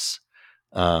apps,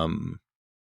 um,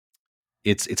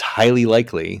 it's highly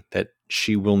likely that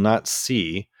she will not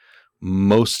see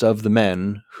most of the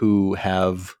men who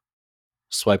have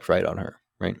swiped right on her,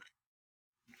 right?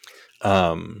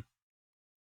 Um,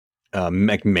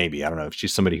 maybe, I don't know, if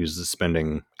she's somebody who's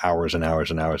spending hours and hours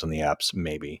and hours on the apps,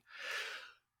 maybe.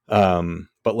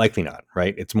 But likely not,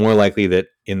 right? It's more likely that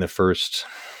in the first,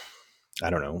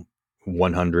 I don't know,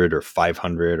 100 or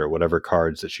 500 or whatever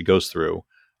cards that she goes through,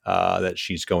 that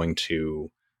she's going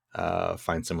to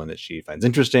find someone that she finds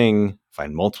interesting,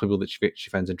 find multiple people that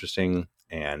she finds interesting,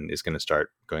 and is going to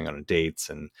start going on dates.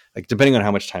 And like, depending on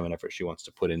how much time and effort she wants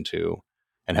to put into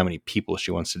and how many people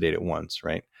she wants to date at once,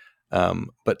 right?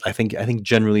 But I think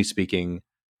generally speaking,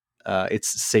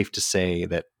 it's safe to say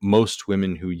that most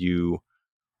women who you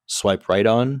swipe right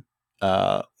on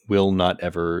will not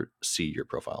ever see your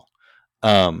profile.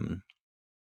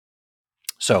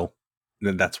 So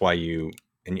that's why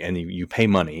and you pay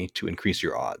money to increase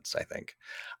your odds, I think.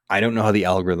 I don't know how the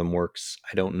algorithm works.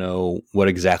 I don't know what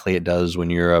exactly it does when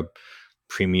you're a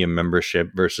premium membership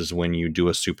versus when you do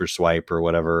a super swipe or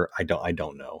whatever. I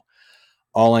don't know.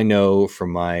 All I know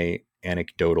from my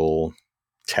anecdotal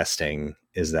testing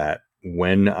is that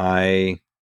when I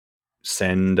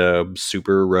send a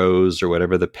super rose or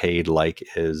whatever the paid like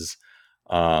is,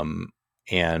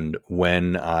 and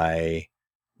when I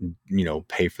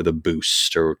pay for the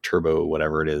boost or turbo,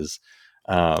 whatever it is,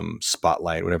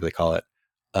 spotlight, whatever they call it,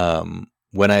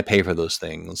 when I pay for those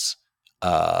things,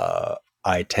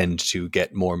 I tend to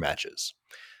get more matches,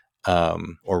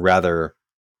 or rather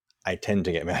I tend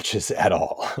to get matches at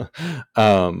all.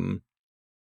 um,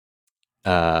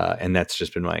 and that's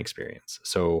just been my experience.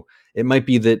 So it might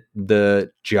be that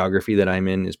the geography that I'm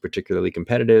in is particularly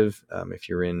competitive. If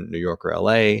you're in New York or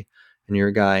LA and you're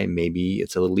a guy, maybe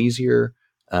it's a little easier.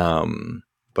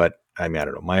 But I mean, I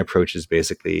don't know. My approach is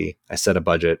basically I set a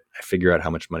budget, I figure out how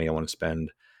much money I want to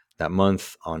spend that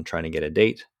month on trying to get a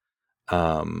date.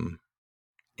 And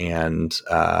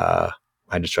I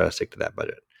just try to stick to that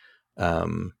budget.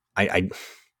 I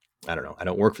I don't know. I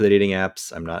don't work for the dating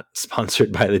apps. I'm not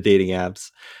sponsored by the dating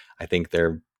apps. I think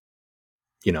they're,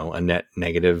 a net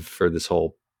negative for this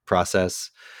whole process.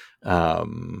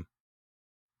 But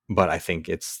I think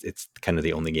it's kind of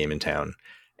the only game in town.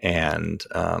 And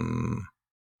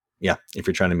yeah, if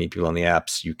you're trying to meet people on the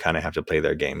apps, you kind of have to play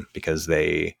their game because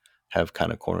they have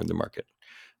kind of cornered the market,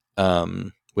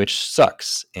 which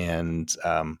sucks. And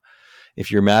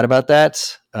if you're mad about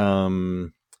that,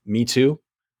 me too.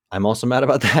 I'm also mad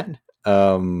about that.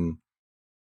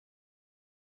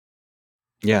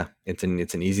 Yeah, it's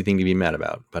an easy thing to be mad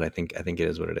about, but I think it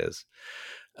is what it is.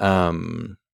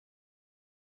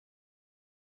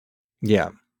 Yeah.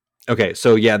 Okay.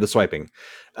 So yeah, the swiping.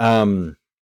 So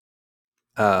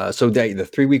the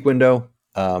 3-week window,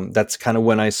 that's kind of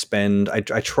when I spend. I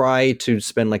try to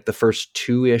spend like the first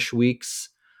 2-ish weeks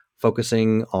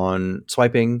focusing on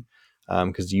swiping,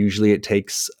 because usually it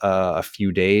takes a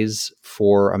few days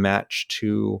for a match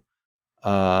to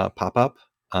pop up.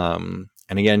 And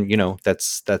again,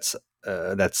 that's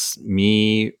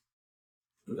me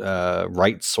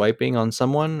right swiping on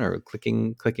someone or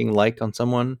clicking like on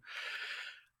someone,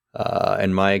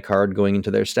 and my card going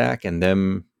into their stack, and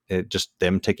them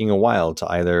taking a while to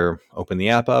either open the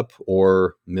app up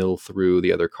or mill through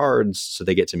the other cards so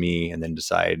they get to me and then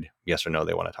decide yes or no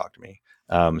they want to talk to me.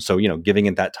 So giving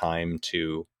it that time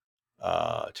to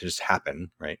just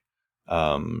happen, right?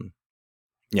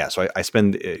 Yeah, so I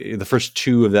spend the first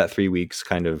 2 of that 3 weeks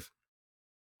kind of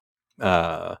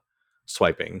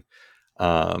swiping,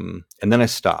 and then I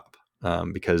stop,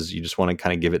 because you just want to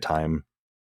kind of give it time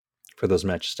for those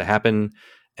matches to happen.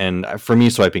 And for me,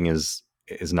 swiping is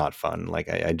not fun. Like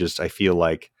I feel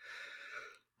like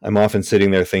I'm often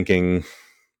sitting there thinking,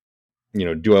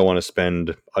 do I want to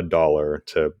spend $1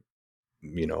 to,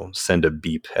 send a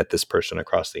beep at this person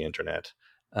across the internet?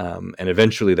 And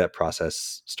eventually that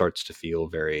process starts to feel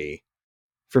very,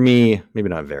 for me, maybe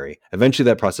not very, eventually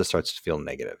that process starts to feel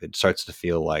negative. It starts to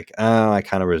feel like, oh, I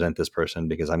kind of resent this person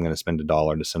because I'm going to spend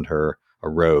 $1 to send her a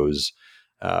rose.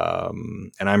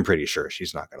 And I'm pretty sure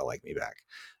she's not going to like me back.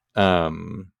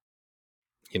 And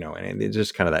it's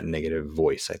just kind of that negative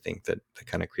voice, I think, that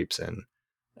kind of creeps in.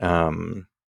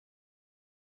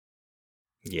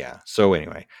 Yeah. So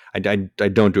anyway, I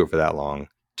don't do it for that long,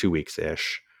 2 weeks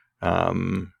ish.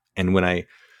 And when I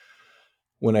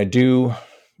do,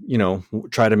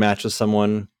 try to match with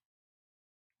someone,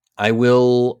 I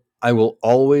will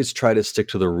always try to stick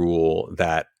to the rule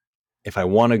that if I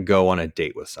want to go on a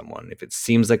date with someone, if it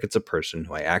seems like it's a person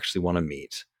who I actually want to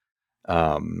meet,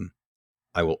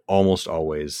 I will almost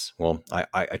always, well,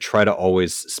 I try to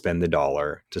always spend the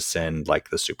 $1 to send like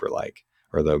the super like,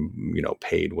 or the,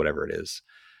 paid, whatever it is,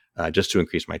 just to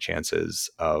increase my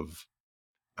chances of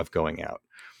going out.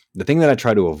 The thing that I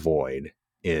try to avoid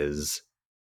is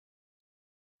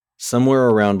somewhere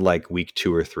around like week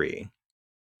 2 or 3.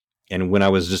 And when I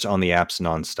was just on the apps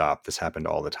nonstop, this happened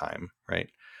all the time, right?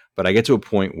 But I get to a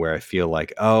point where I feel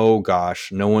like, oh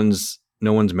gosh, no one's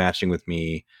matching with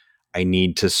me. I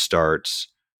need to start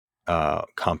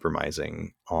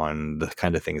compromising on the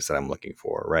kind of things that I'm looking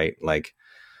for, right? Like,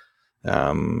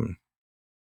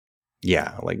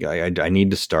 yeah, like I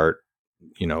need to start,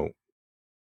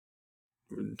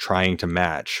 trying to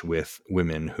match with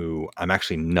women who I'm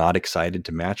actually not excited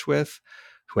to match with,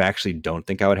 who I actually don't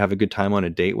think I would have a good time on a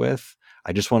date with.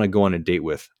 I just want to go on a date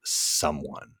with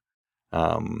someone.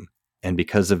 And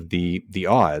because of the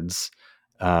odds,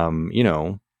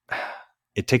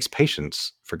 it takes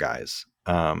patience for guys,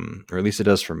 or at least it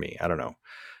does for me. I don't know.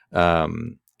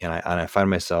 And I find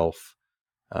myself,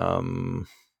 you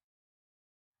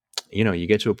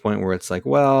get to a point where it's like,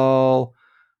 well,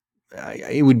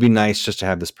 it would be nice just to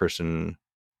have this person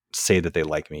say that they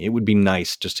like me. It would be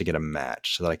nice just to get a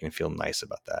match so that I can feel nice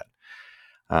about that.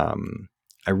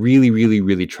 I really, really,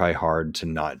 really try hard to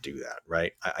not do that.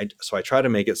 Right. So I try to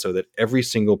make it so that every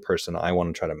single person I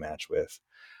want to try to match with,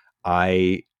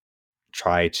 I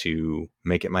try to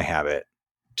make it my habit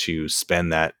to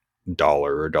spend that $1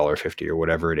 or $1.50 or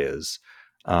whatever it is,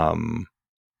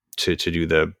 to do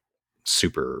the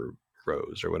super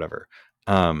rose or whatever.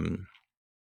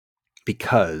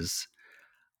 Because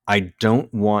I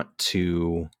don't want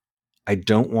to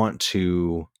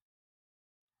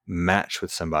match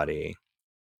with somebody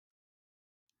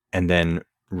and then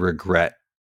regret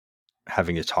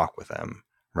having to talk with them,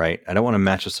 right? I don't want to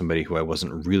match with somebody who I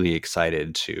wasn't really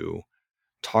excited to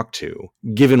talk to,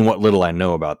 given what little I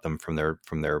know about them from their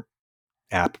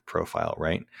app profile,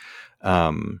 right?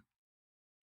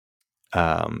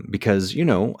 Because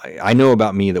I know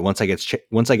about me that once I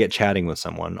get chatting with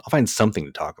someone, I'll find something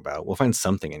to talk about. We'll find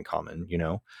something in common,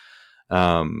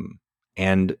 and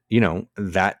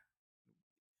that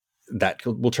that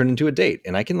will turn into a date,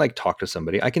 and I can like talk to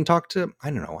somebody. I can talk to, I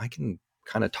don't know, I can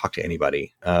kind of talk to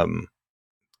anybody. I don't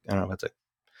know if that's a,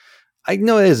 I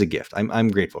know it is a gift. I'm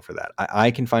grateful for that.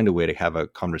 I can find a way to have a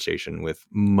conversation with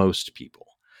most people,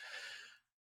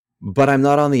 but I'm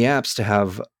not on the apps to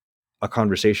have a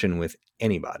conversation with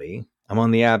anybody. I'm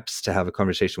on the apps to have a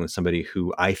conversation with somebody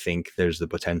who I think there's the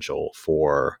potential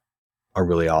for a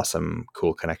really awesome,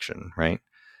 cool connection, right?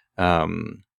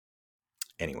 Um,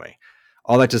 anyway,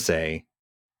 all that to say,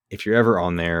 if you're ever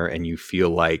on there and you feel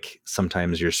like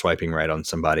sometimes you're swiping right on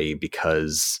somebody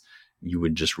because you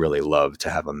would just really love to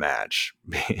have a match,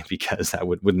 because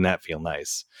wouldn't that feel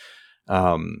nice?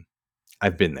 Um,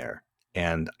 I've been there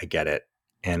and I get it,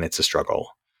 and it's a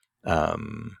struggle.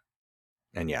 Um,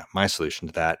 and yeah, my solution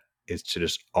to that is to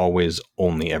just always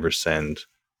only ever send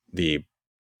the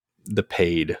the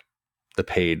paid the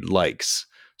paid likes,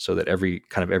 so that every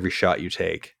shot you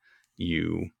take,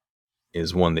 you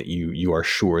is one that you are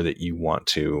sure that you want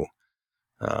to,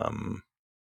 um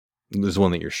there's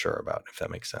one that you're sure about, if that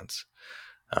makes sense.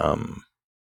 um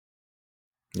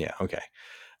yeah, okay.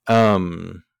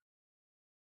 um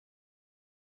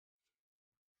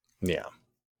yeah.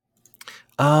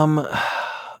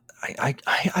 I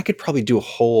could probably do a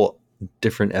whole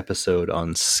different episode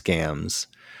on scams.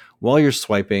 While you're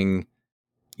swiping,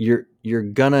 you're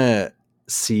gonna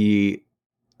see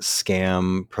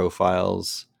scam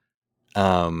profiles.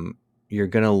 You're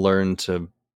gonna learn to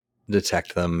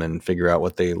detect them and figure out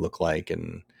what they look like,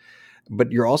 and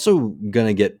but you're also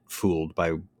gonna get fooled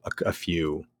by a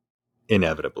few,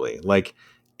 inevitably. Like,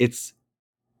 it's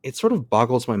it sort of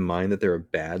boggles my mind that there are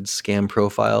bad scam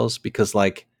profiles, because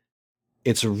like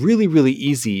it's really really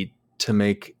easy to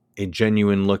make a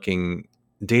genuine looking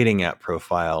dating app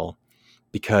profile,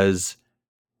 because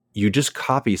you just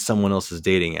copy someone else's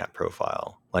dating app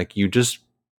profile. Like, you just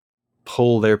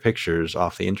pull their pictures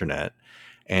off the internet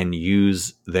and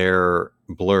use their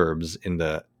blurbs in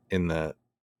the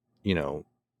you know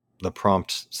the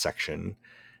prompt section,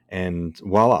 and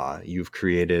voila, you've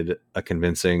created a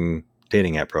convincing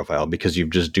dating app profile, because you've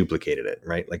just duplicated it,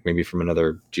 right? Like, maybe from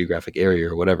another geographic area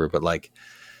or whatever. But like,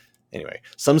 anyway,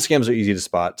 some scams are easy to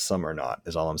spot, some are not,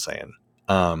 is all I'm saying.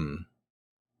 um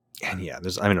and yeah,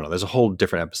 I don't know, there's a whole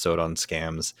different episode on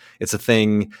scams. It's a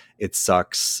thing. It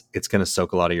sucks. It's going to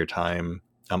soak a lot of your time.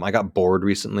 I got bored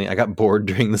recently. I got bored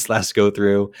during this last go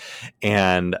through,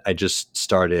 and I just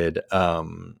started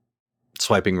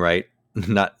swiping right.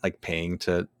 Not like paying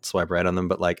to swipe right on them,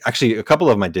 but like, actually a couple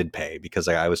of them I did pay, because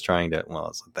I was trying to, well,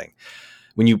 that's the thing.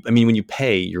 When you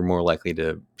pay, you're more likely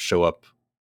to show up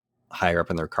higher up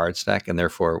in their card stack, and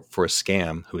therefore for a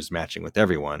scam who's matching with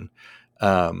everyone,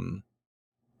 um,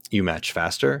 you match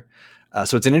faster.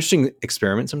 So it's an interesting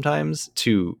experiment sometimes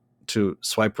to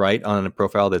swipe right on a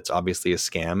profile that's obviously a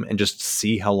scam, and just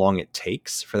see how long it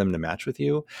takes for them to match with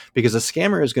you, because a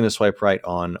scammer is going to swipe right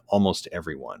on almost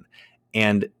everyone.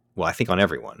 And, well, I think on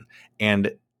everyone.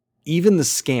 And even the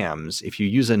scams, if you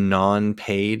use a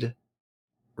non-paid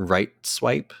right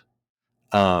swipe,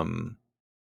 um,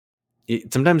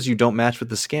 sometimes you don't match with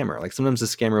the scammer. Like, sometimes the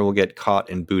scammer will get caught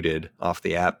and booted off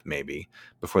the app, maybe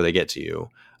before they get to you,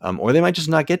 or they might just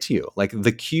not get to you. Like,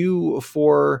 the queue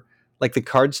for, like, the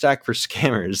card stack for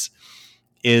scammers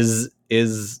is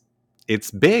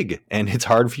it's big, and it's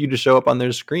hard for you to show up on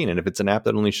their screen. And if it's an app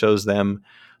that only shows them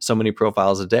so many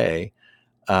profiles a day,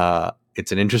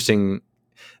 it's an interesting.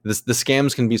 The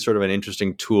scams can be sort of an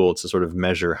interesting tool to sort of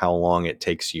measure how long it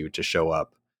takes you to show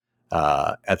up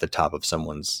at the top of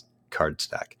someone's card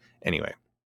stack. Anyway,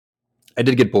 I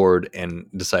did get bored and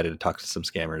decided to talk to some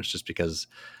scammers, just because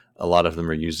a lot of them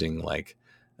are using like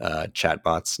chat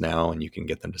bots now, and you can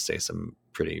get them to say some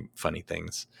pretty funny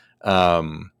things.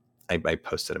 I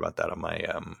posted about that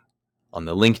on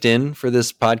the LinkedIn for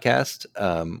this podcast.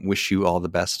 Wish you all the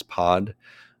best pod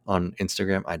on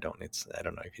Instagram. I don't know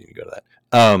if you can go to that.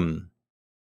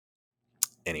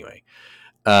 Anyway,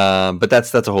 but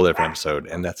that's a whole different episode,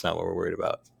 and that's not what we're worried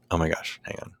about. Oh my gosh,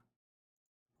 hang on.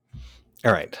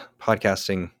 All right,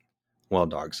 podcasting while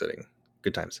dog sitting.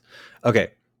 Good times.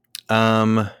 Okay.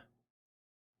 Oh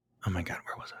my god,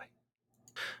 where was I?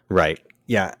 Right.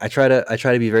 Yeah, I try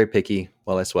to be very picky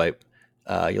while I swipe.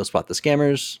 You'll spot the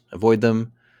scammers, avoid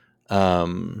them.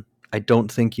 I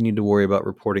don't think you need to worry about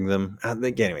reporting them.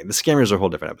 Anyway, the scammers are a whole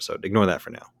different episode. Ignore that for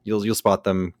now. You'll spot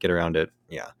them, get around it.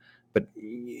 Yeah. But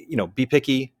be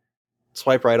picky.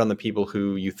 Swipe right on the people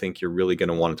who you think you're really going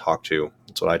to want to talk to.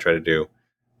 That's what I try to do.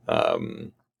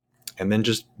 And then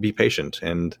just be patient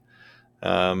and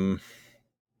um,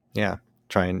 yeah,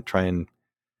 try and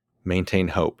maintain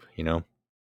hope.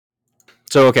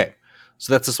 So okay,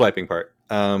 so that's the swiping part.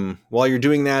 While you're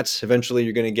doing that, eventually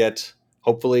you're going to get,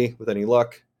 hopefully with any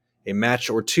luck, a match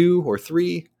or two or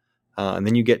three, and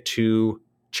then you get to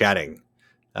chatting.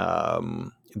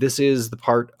 This is the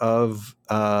part of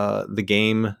the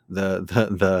game,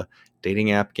 the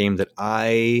dating app game that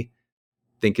I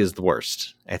think is the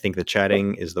worst. I think the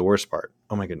chatting is the worst part.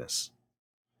 Oh my goodness,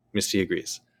 Misty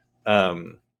agrees.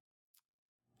 Um,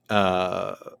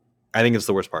 uh, I think it's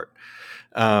the worst part.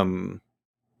 Um,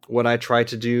 what I try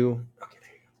to do, okay,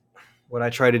 what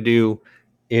I try to do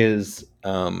is,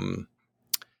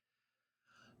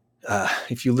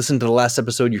 if you listened to the last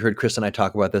episode, you heard Chris and I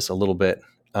talk about this a little bit.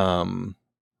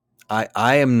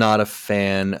 I am not a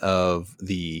fan of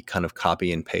the kind of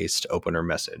copy and paste opener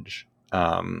message.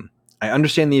 I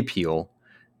understand the appeal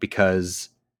because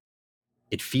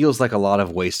it feels like a lot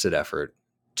of wasted effort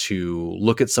to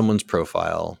look at someone's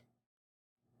profile.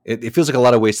 It feels like a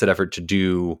lot of wasted effort to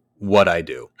do what I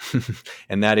do.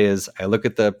 And that is, I look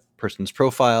at the person's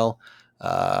profile,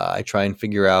 I try and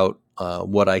figure out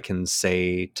what I can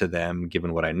say to them,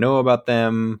 given what I know about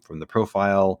them from the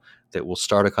profile, that will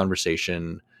start a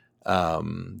conversation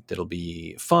that'll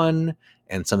be fun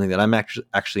and something that I'm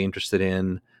actually interested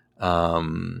in,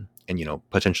 and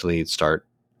potentially start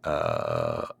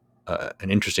an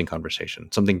interesting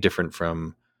conversation, something different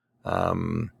from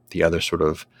the other sort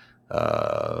of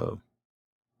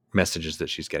messages that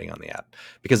she's getting on the app.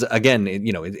 Because again,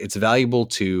 it's valuable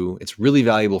it's really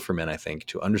valuable for men, I think,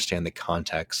 to understand the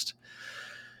context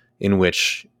in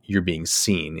which you're being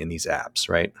seen in these apps,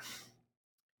 right?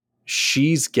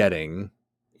 She's getting,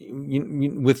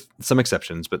 with some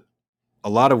exceptions, but a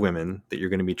lot of women that you're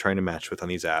going to be trying to match with on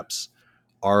these apps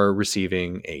are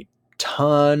receiving a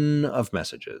ton of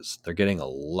messages. They're getting a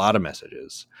lot of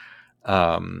messages.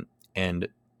 And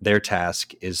their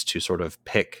task is to sort of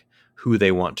pick who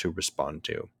they want to respond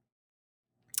to.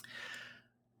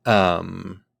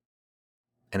 And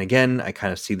again, I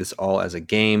kind of see this all as a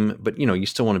game, but you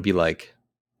still want to be like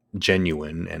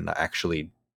genuine and actually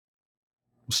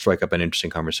strike up an interesting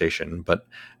conversation. But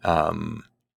I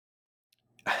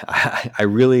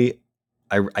really,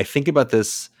 I think about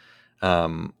this.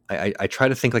 I try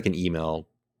to think like an email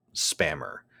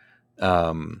spammer.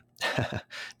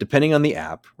 Depending on the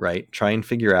app, right? Try and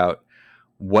figure out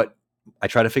what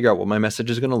my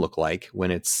message is going to look like when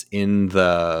it's in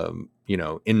the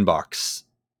inbox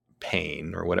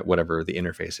pane or whatever the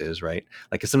interface is, right?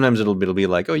 Like sometimes it'll be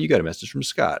like, oh, you got a message from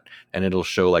Scott, and it'll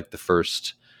show like the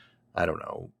first, I don't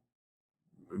know,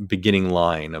 beginning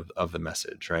line of the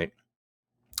message, right?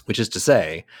 Which is to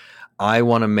say, I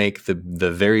want to make the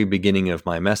very beginning of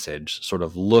my message sort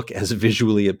of look as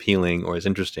visually appealing or as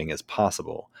interesting as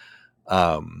possible.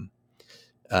 Well,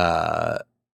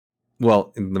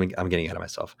 I'm getting ahead of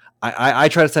myself. I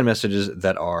try to send messages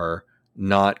that are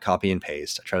not copy and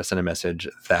paste. I try to send a message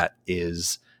that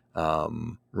is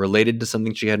related to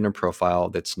something she had in her profile,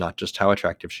 that's not just how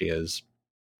attractive she is.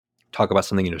 Talk about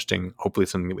something interesting, hopefully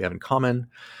something that we have in common.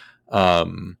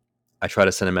 I try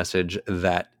to send a message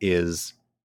that is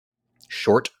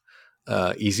short,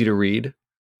 easy to read,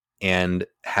 and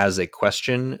has a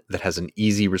question that has an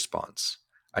easy response.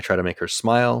 I try to make her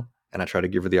smile, and I try to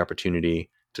give her the opportunity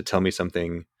to tell me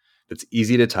something that's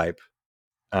easy to type,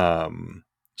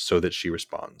 so that she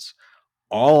responds.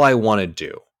 All I want to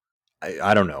do,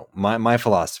 I don't know, my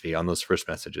philosophy on those first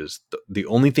messages, the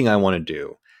only thing I want to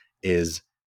do is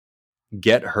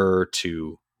get her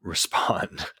to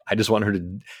respond. I just want her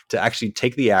to actually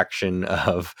take the action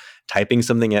of typing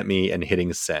something at me and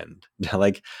hitting send.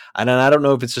 Like, and I don't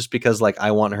know if it's just because like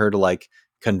I want her to like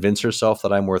convince herself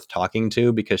that I'm worth talking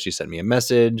to because she sent me a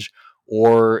message,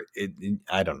 or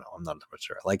I don't know. I'm not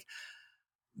sure. Like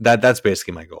that's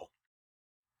basically my goal.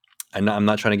 I'm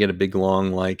not trying to get a big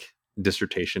long like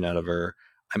dissertation out of her.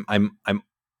 I'm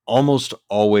almost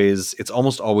always, it's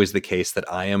almost always the case that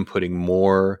I am putting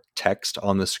more text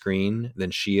on the screen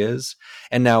than she is.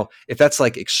 And now if that's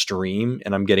like extreme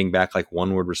and I'm getting back like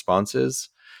one word responses,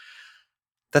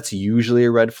 that's usually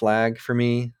a red flag for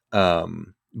me.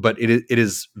 But it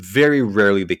is very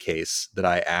rarely the case that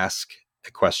I ask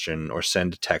a question or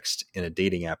send a text in a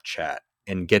dating app chat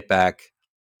and get back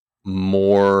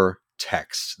more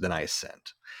text than I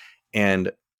sent.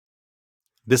 And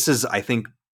this is, I think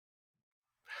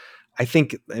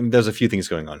there's a few things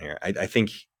going on here. I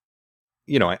think,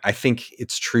 I think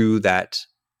it's true that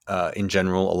in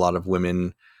general, a lot of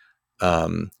women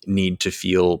need to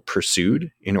feel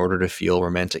pursued in order to feel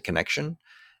romantic connection.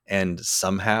 And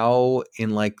somehow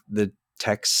in like the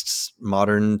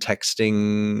modern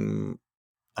texting,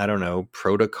 I don't know,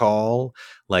 protocol,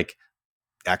 like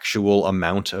actual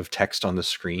amount of text on the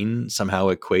screen somehow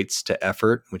equates to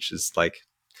effort, which is like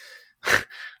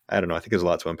I don't know. I think there's a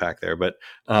lot to unpack there, but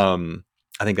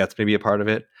I think that's maybe a part of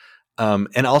it.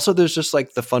 And also there's just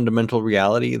like the fundamental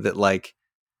reality that like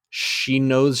she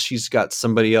knows she's got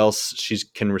somebody else she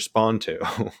can respond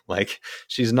to. Like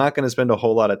she's not going to spend a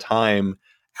whole lot of time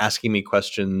asking me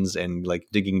questions and like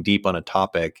digging deep on a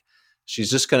topic. She's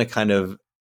just going to kind of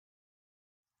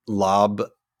lob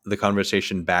the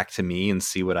conversation back to me and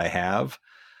see what I have,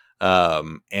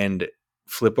 and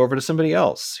flip over to somebody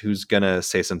else who's going to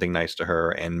say something nice to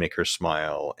her and make her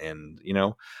smile. And,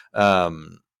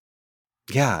 um,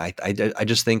 yeah, I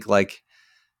just think like,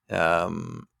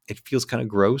 it feels kind of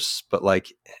gross, but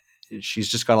like she's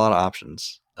just got a lot of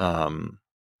options. Uh,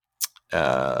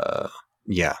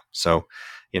 yeah. So,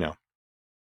 you know,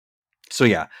 so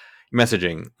yeah,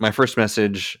 messaging. My first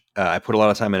message, I put a lot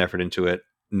of time and effort into it,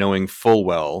 knowing full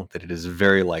well that it is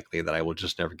very likely that I will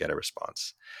just never get a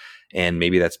response. And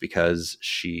maybe that's because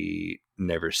she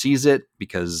never sees it,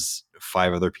 because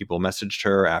 5 other people messaged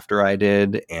her after I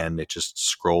did, and it just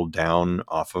scrolled down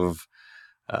off of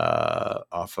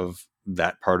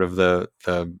that part of the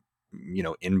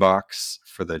inbox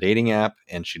for the dating app,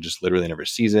 and she just literally never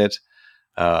sees it.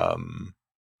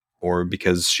 Or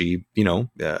because she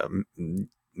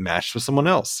matched with someone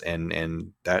else,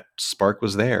 and that spark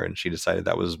was there, and she decided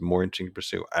that was more interesting to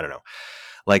pursue. I don't know.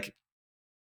 Like,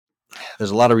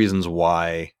 there's a lot of reasons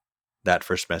why that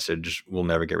first message will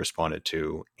never get responded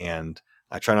to, and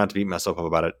I try not to beat myself up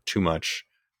about it too much.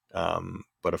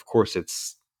 But of course,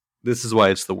 this is why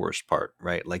it's the worst part,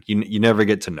 right? Like you never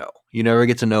get to know. You never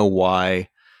get to know why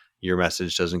your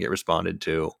message doesn't get responded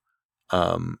to.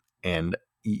 And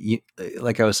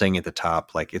like I was saying at the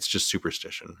top, like it's just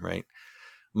superstition, right?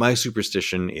 My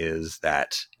superstition is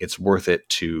that it's worth it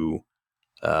to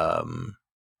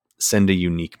send a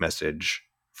unique message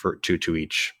to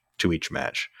each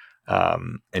match,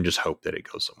 and just hope that it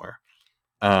goes somewhere.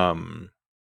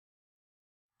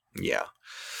 Yeah.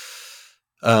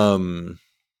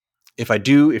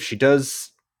 If she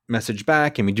does message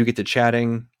back and we do get to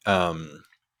chatting,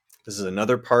 this is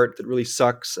another part that really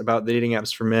sucks about the dating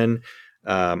apps for men.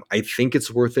 I think it's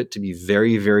worth it to be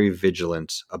very, very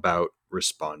vigilant about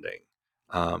responding.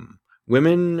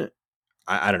 Women,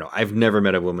 I don't know. I've never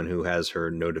met a woman who has her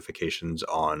notifications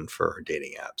on for her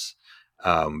dating apps,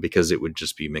 because it would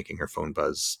just be making her phone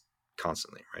buzz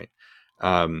constantly, right?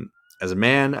 As a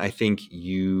man, I think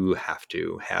you have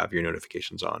to have your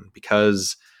notifications on,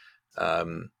 because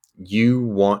you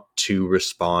want to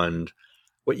respond.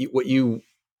 What you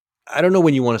I don't know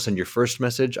when you want to send your first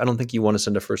message. I don't think you want to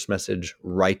send a first message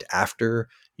right after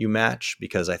you match,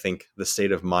 because I think the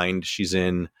state of mind she's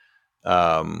in,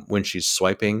 when she's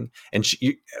swiping, and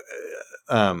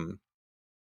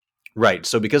right.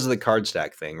 So because of the card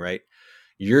stack thing, right,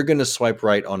 you're going to swipe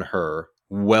right on her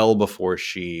well before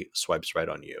she swipes right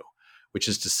on you, which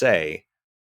is to say,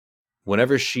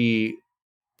 whenever she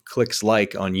clicks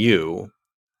like on you,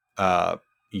 uh,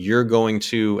 you're going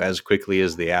to, as quickly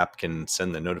as the app can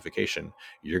send the notification,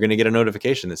 you're going to get a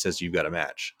notification that says you've got a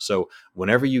match. So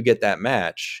whenever you get that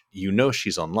match, you know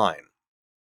she's online.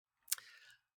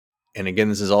 And again,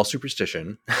 this is all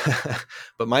superstition,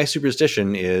 but my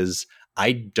superstition is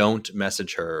I don't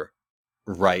message her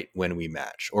right when we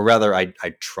match, or rather, I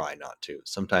try not to.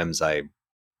 Sometimes I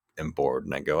am bored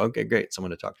and I go, okay, great,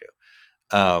 someone to talk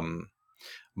to.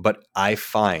 But I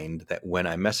find that when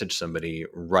I message somebody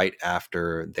right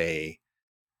after they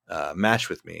match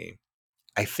with me,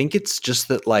 I think it's just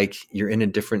that like you're in a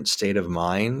different state of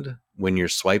mind when you're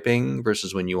swiping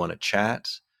versus when you want to chat.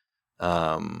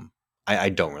 I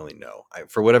don't really know.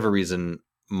 For whatever reason,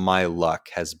 my luck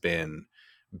has been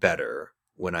better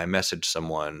when I message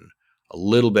someone a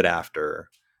little bit after,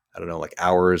 I don't know, like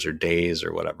hours or days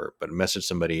or whatever, but message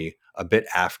somebody a bit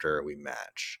after we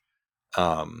match.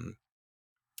 Um,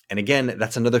 and again,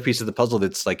 that's another piece of the puzzle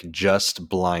that's like just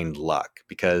blind luck,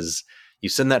 because you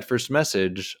send that first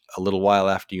message a little while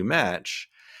after you match,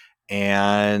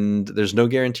 and there's no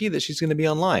guarantee that she's going to be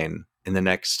online in the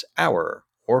next hour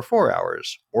or 4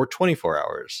 hours or 24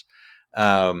 hours.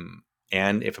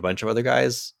 And if a bunch of other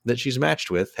guys that she's matched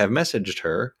with have messaged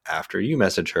her after you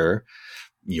message her,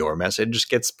 your message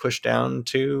gets pushed down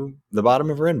to the bottom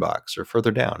of her inbox or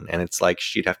further down. And it's like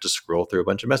she'd have to scroll through a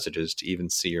bunch of messages to even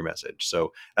see your message.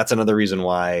 So that's another reason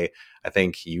why I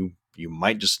think you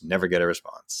might just never get a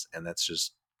response. And that's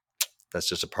just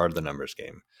a part of the numbers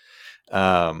game.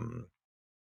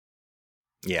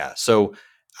 Yeah. So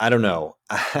I don't know.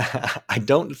 I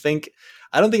don't think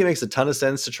it makes a ton of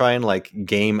sense to try and like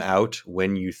game out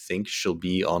when you think she'll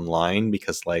be online,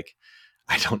 because like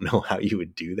I don't know how you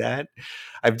would do that.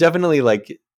 I've definitely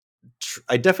like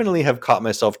I definitely have caught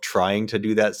myself trying to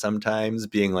do that sometimes,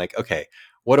 being like, okay,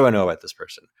 what do I know about this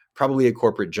person? Probably a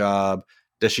corporate job.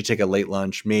 Does she take a late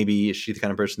lunch? Maybe. Is she the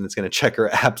kind of person that's going to check her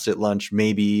apps at lunch?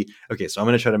 Maybe. Okay, so I'm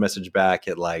going to try to message back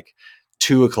at like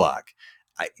 2 o'clock.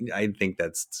 I think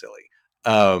that's silly.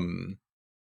 But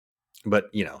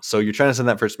so you're trying to send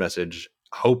that first message,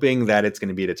 hoping that it's going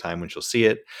to be at a time when she'll see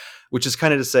it, which is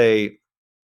kind of to say,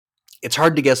 it's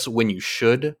hard to guess when you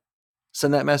should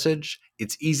send that message.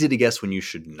 It's easy to guess when you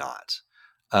should not.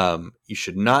 You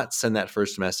should not send that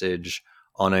first message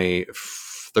on a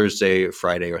Thursday,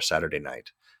 Friday, or Saturday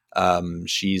night.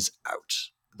 She's out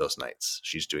those nights.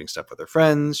 She's doing stuff with her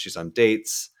friends. She's on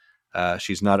dates.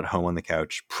 She's not at home on the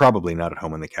couch. Probably not at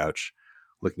home on the couch,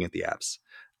 looking at the apps.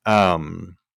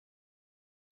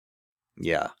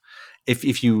 Yeah.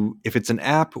 If it's an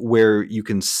app where you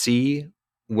can see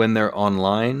when they're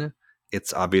online,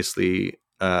 it's obviously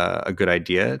a good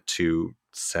idea to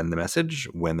send the message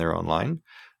when they're online.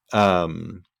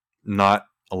 Not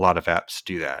a lot of apps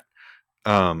do that.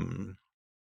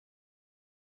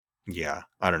 Yeah,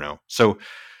 I don't know. So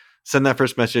send that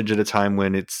first message at a time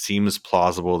when it seems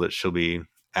plausible that she'll be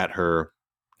at her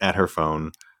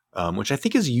phone, which I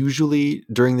think is usually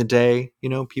during the day.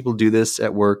 People do this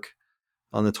at work,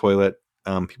 on the toilet.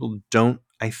 People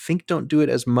I think don't do it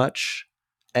as much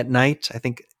at night. I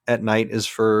think at night is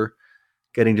for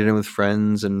getting dinner with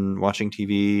friends and watching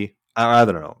TV. I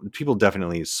don't know. People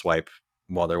definitely swipe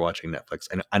while they're watching Netflix.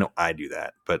 I know I do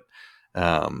that, but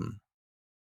I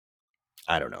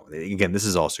don't know. Again, this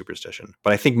is all superstition,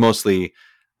 but I think mostly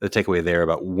the takeaway there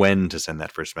about when to send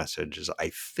that first message is,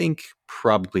 I think,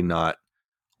 probably not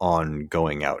on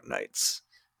going out nights.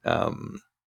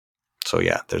 So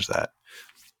yeah, there's that.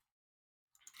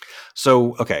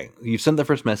 So, okay, you've sent the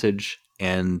first message,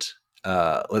 and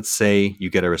let's say you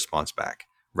get a response back.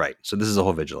 Right. So this is a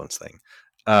whole vigilance thing.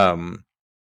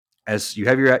 As you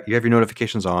have your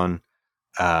notifications on,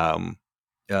 um,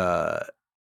 uh,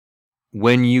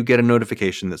 when you get a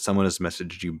notification that someone has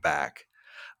messaged you back,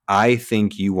 I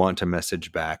think you want to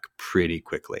message back pretty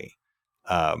quickly.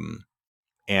 And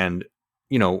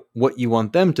what you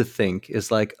want them to think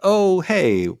is like, oh,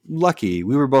 hey, lucky,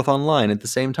 we were both online at the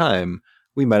same time.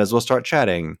 We might as well start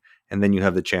chatting. And then you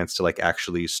have the chance to like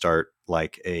actually start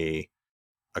like a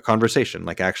conversation,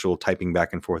 like actual typing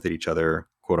back and forth at each other,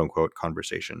 quote unquote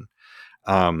conversation.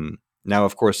 Now,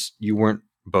 of course, you weren't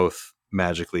both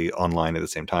magically online at the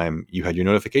same time. You had your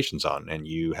notifications on, and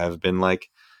you have been like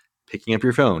picking up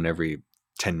your phone every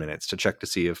 10 minutes to check to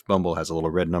see if Bumble has a little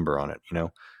red number on it,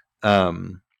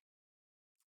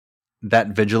 that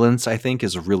vigilance, I think,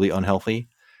 is really unhealthy.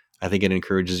 I think it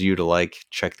encourages you to like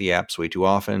check the apps way too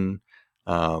often.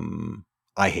 I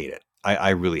hate it.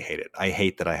 I really hate it. I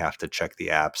hate that I have to check the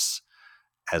apps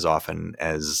as often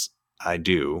as I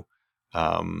do.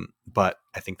 But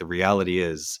I think the reality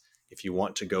is, if you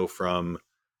want to go from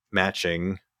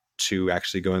matching to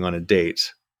actually going on a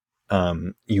date,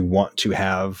 you want to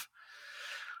have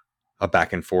a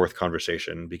back and forth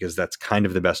conversation, because that's kind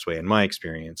of the best way, in my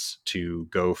experience, to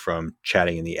go from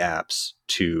chatting in the apps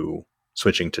to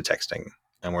switching to texting,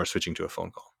 and we're switching to a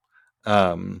phone call.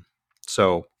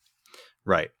 So,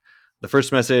 right. The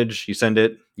first message, you send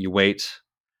it, you wait.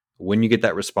 When you get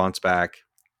that response back,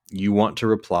 you want to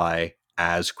reply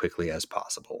as quickly as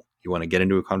possible. You want to get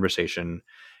into a conversation,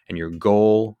 and your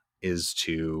goal is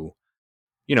to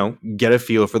get a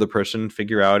feel for the person,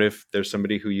 figure out if there's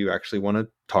somebody who you actually want to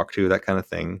talk to, that kind of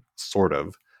thing, sort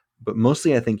of. But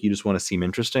mostly I think you just want to seem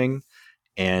interesting,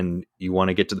 and you want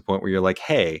to get to the point where you're like,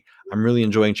 hey, I'm really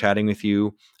enjoying chatting with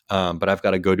you, but I've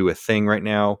got to go do a thing right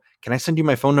now. Can I send you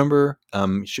my phone number?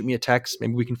 Shoot me a text.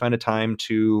 Maybe we can find a time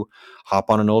to hop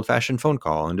on an old-fashioned phone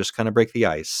call and just kind of break the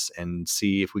ice and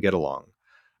see if we get along.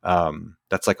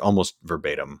 That's like almost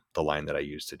verbatim the line that I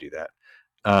use to do that.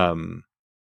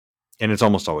 And it's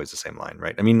almost always the same line,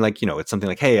 right? I mean, like, it's something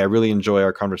like, hey, I really enjoy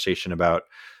our conversation about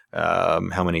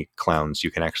how many clowns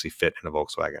you can actually fit in a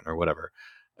Volkswagen or whatever.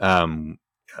 Um,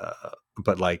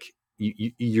 but like,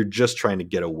 you're just trying to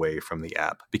get away from the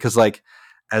app, because like,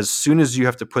 as soon as you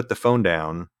have to put the phone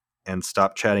down and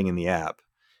stop chatting in the app,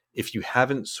 if you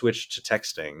haven't switched to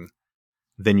texting,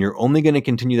 then you're only going to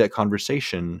continue that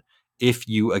conversation if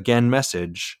you again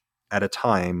message at a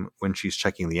time when she's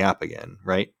checking the app again,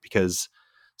 right? Because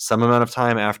some amount of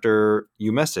time after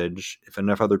you message, if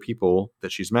enough other people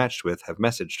that she's matched with have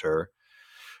messaged her,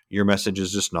 your message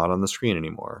is just not on the screen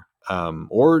anymore.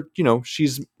 Or,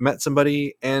 she's met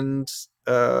somebody and,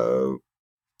 or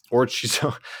she's,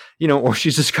 or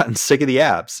she's just gotten sick of the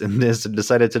apps and has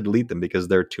decided to delete them because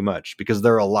they're too much, because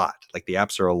they're a lot. Like, the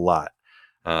apps are a lot,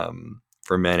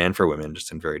 for men and for women,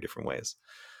 just in very different ways.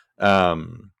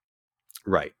 Um,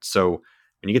 right. So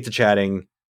when you get to chatting,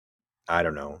 I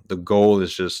don't know. The goal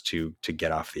is just to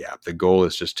get off the app. The goal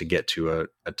is just to get to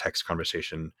a text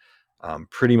conversation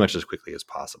pretty much as quickly as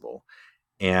possible.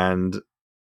 And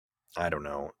I don't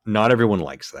know. Not everyone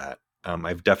likes that.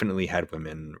 I've definitely had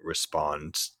women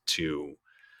respond to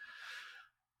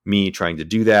me trying to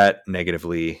do that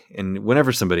negatively. And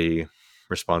whenever somebody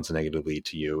responds negatively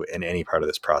to you in any part of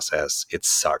this process, it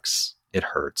sucks. It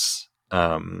hurts.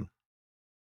 But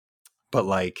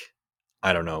like,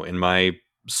 I don't know. In my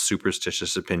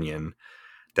superstitious opinion,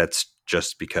 that's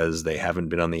just because they haven't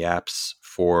been on the apps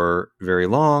for very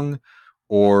long,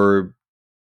 or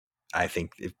I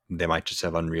think they might just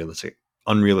have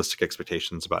unrealistic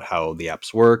expectations about how the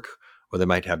apps work, or they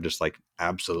might have just like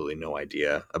absolutely no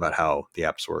idea about how the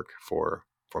apps work for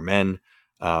men.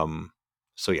 Um,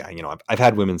 so yeah, I've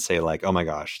had women say like, "Oh my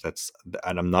gosh, that's,"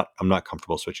 and I'm not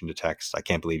comfortable switching to text. I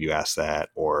can't believe you asked that.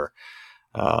 Or,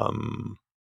 um,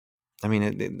 I mean,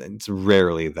 it's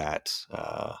rarely that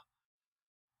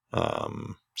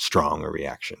strong a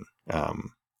reaction,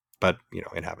 but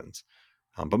it happens.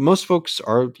 But most folks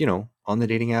are, on the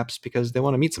dating apps because they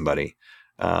want to meet somebody.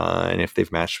 And if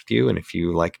they've matched with you, and if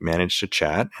you like manage to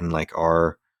chat and like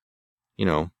are, you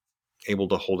know, able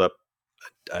to hold up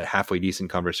a halfway decent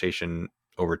conversation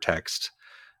over text,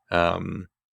 um,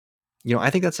 I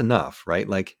think that's enough, right?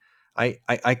 Like I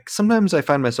sometimes I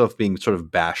find myself being sort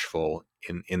of bashful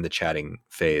in the chatting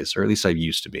phase, or at least I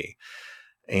used to be.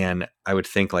 And I would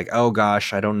think like, oh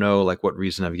gosh, I don't know like what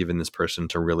reason I've given this person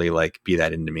to really like be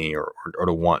that into me, or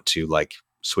to want to like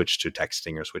switch to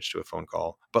texting or switch to a phone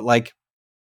call. But like,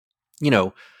 you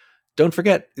know, don't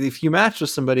forget, if you match with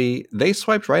somebody, they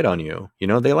swiped right on you.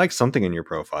 They like something in your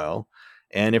profile.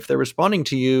 And if they're responding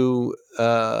to you,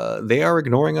 they are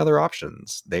ignoring other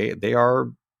options. They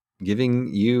are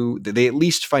giving you, they at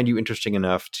least find you interesting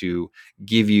enough to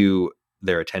give you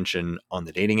their attention on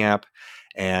the dating app.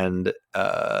 And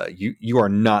you are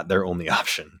not their only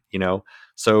option.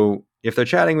 So if they're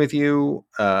chatting with you,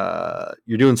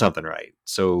 you're doing something right.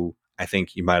 So I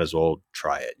think you might as well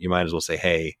try it. You might as well say,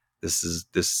 hey, this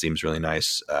seems really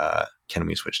nice. Can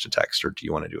we switch to text, or do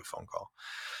you want to do a phone call?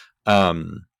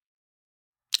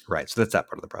 Right. So that's that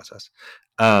part of the process.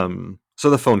 So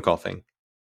the phone call thing,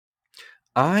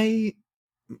 I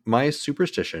my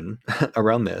superstition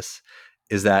around this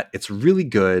is that it's really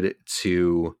good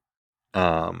to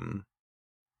um,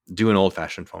 do an old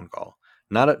fashioned phone call,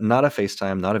 not a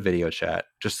FaceTime, not a video chat,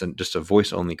 just a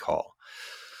voice only call.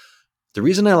 The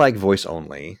reason I like voice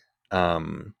only,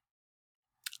 um,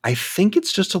 I think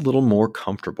it's just a little more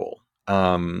comfortable.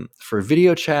 For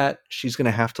video chat, she's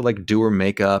gonna have to like do her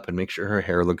makeup and make sure her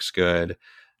hair looks good.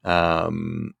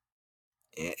 Um,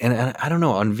 and I don't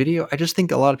know, on video, I just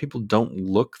think a lot of people don't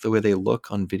look the way they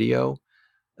look on video.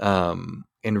 And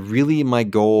really, my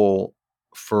goal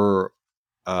for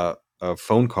a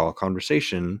phone call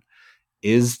conversation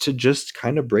is to just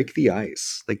kind of break the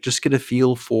ice, like just get a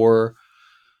feel for,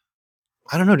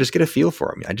 I don't know, just get a feel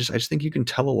for them. I just think you can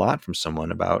tell a lot from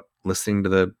someone about listening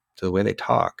to the way they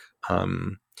talk.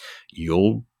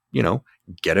 You'll,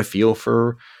 get a feel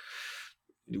for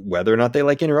whether or not they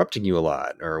like interrupting you a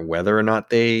lot, or whether or not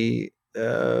they,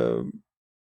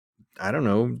 I don't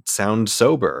know, sound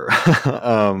sober.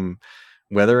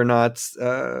 Whether or not,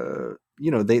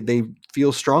 they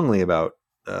feel strongly about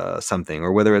something,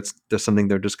 or whether it's just something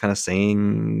they're just kind of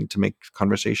saying to make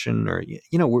conversation, or,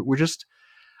 we're just,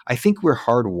 I think we're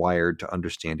hardwired to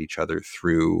understand each other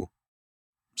through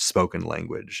spoken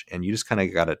language, and you just kind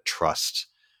of got to trust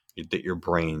that your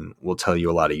brain will tell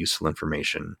you a lot of useful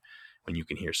information when you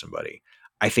can hear somebody.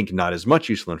 I think not as much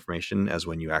useful information as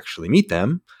when you actually meet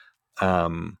them,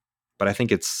 but I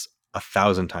think it's a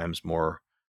thousand times more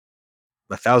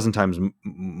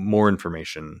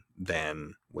information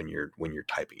than when you're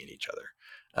typing at each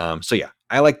other. So yeah,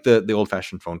 I like the old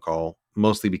fashioned phone call,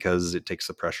 mostly because it takes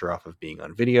the pressure off of being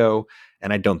on video,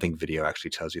 and I don't think video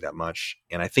actually tells you that much.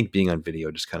 And I think being on video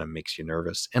just kind of makes you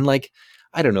nervous. And like,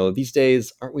 I don't know, these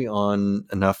days, aren't we on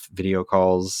enough video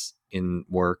calls in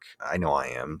work? I know I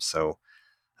am. So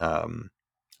um,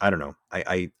 I don't know.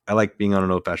 I like being on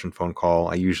an old fashioned phone call.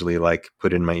 I usually like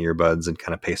put in my earbuds and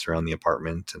kind of pace around the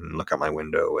apartment and look out my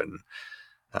window, and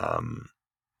um,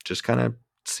 just kind of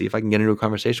see if I can get into a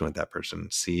conversation with that person.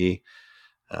 See,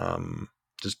 um,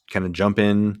 just kind of jump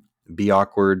in, be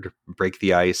awkward, break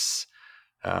the ice.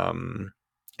 Um,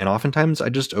 and oftentimes I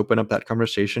just open up that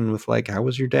conversation with like, how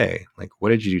was your day? Like, what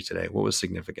did you do today? What was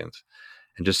significant?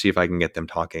 And just see if I can get them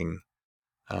talking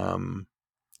um,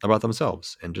 about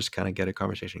themselves, and just kind of get a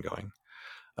conversation going.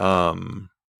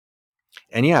 Um,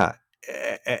 and yeah,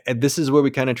 this is where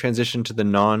we kind of transition to the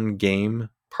non-game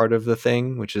part of the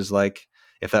thing, which is like,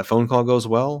 if that phone call goes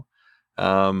well,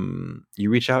 you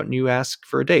reach out and you ask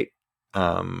for a date.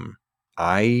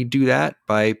 I do that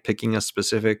by picking a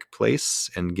specific place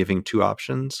and giving two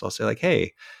options. I'll say like,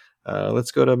 hey,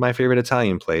 let's go to my favorite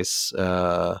Italian place.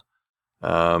 Are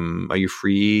you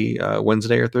free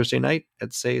Wednesday or Thursday night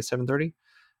at say 7:30?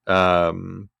 I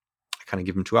kind of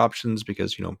give them two options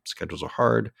because, schedules are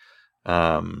hard.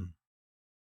 Um,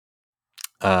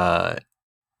 uh,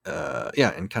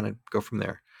 yeah, and kind of go from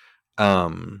there.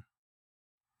 And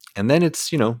then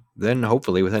it's, then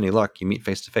hopefully with any luck, you meet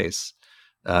face to face.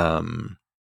 And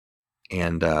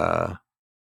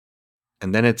then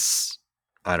it's,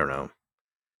 I don't know.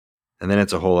 And then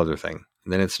it's a whole other thing.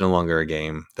 And then it's no longer a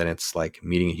game. Then it's like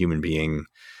meeting a human being,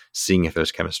 seeing if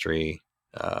there's chemistry.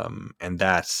 And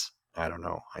that's, I don't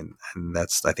know. And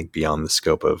that's, I think, beyond the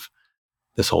scope of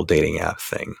this whole dating app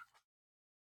thing.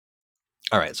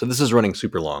 All right. So this is running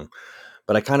super long,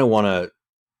 but I kind of want to,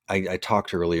 I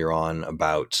talked earlier on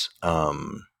about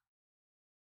kind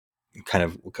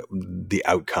of the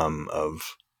outcome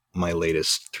of my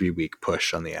latest 3-week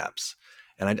push on the apps.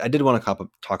 And I did want to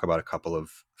talk about a couple of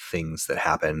things that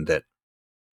happened that,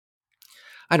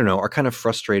 I don't know, are kind of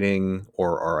frustrating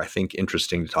or are, I think,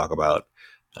 interesting to talk about.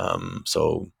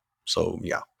 So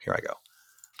yeah, here I go.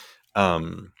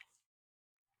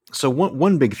 So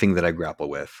one big thing that I grapple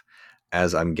with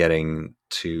as I'm in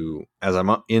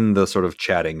the sort of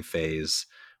chatting phase,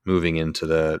 moving into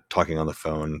the talking on the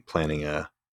phone, planning a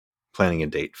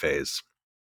date phase.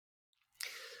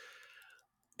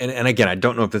 And again, I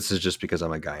don't know if this is just because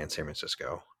I'm a guy in San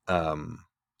Francisco.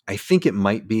 I think it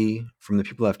might be from the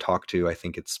people I've talked to. I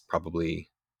think it's probably,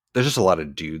 there's just a lot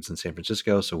of dudes in San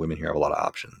Francisco, so women here have a lot of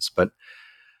options. But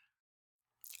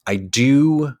I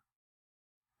do,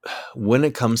 when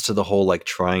it comes to the whole like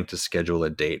trying to schedule a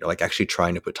date or like actually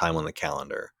trying to put time on the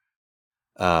calendar,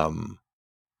 I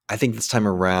think this time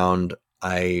around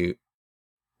I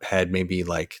had maybe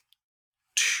like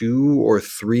 2 or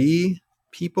 3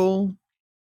 people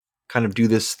kind of do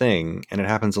this thing, and it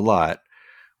happens a lot,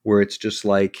 where it's just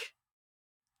like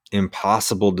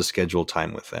impossible to schedule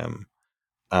time with them.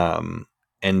 And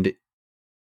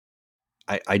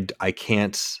I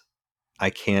can't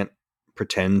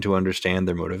pretend to understand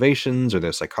their motivations or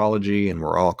their psychology, and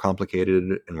we're all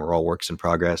complicated and we're all works in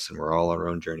progress and we're all on our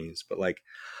own journeys. But like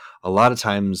a lot of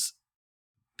times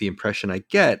the impression I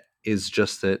get is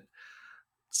just that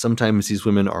sometimes these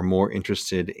women are more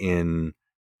interested in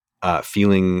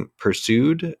feeling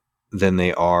pursued than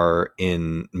they are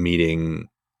in meeting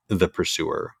the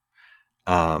pursuer.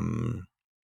 Um,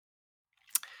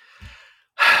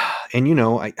 and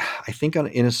I think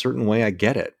in a certain way I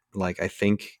get it. Like I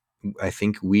think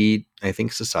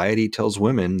society tells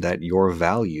women that your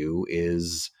value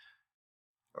is,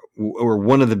 or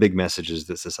one of the big messages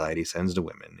that society sends to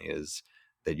women is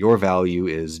that your value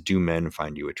is, do men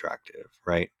find you attractive,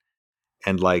 right?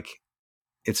 And like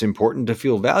it's important to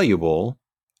feel valuable.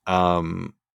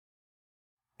 Um,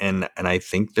 and I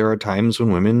think there are times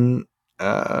when women,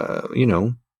 are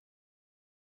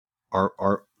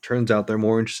turns out they're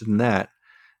more interested in that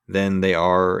than they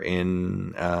are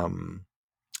in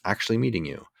actually meeting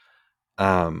you.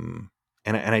 And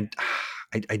I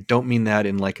don't mean that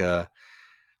in like a,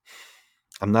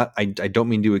 I don't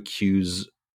mean to accuse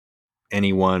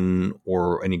anyone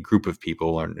or any group of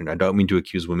people, and I don't mean to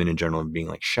accuse women in general of being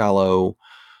like shallow,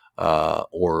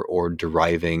 or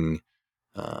deriving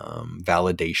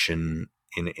validation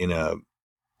in a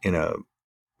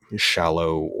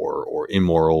shallow or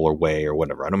immoral or way or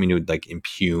whatever. I don't mean to like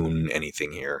impugn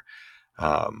anything here.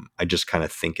 I just kind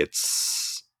of think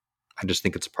I just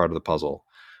think it's a part of the puzzle.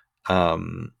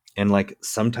 And like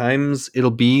sometimes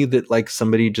it'll be that like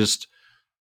somebody just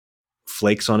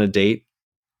flakes on a date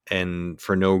and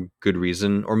for no good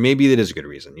reason, or maybe it is a good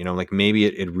reason, like maybe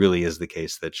it really is the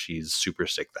case that she's super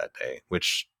sick that day,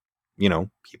 which,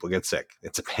 people get sick.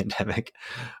 It's a pandemic.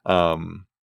 Um,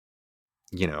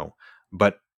 you know,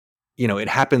 but it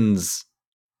happens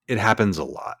a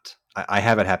lot. I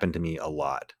have it happen to me a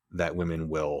lot that women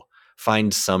will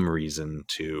find some reason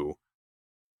to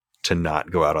not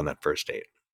go out on that first date.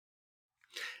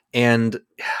 And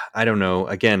I don't know,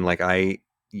 again, like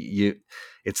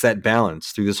it's that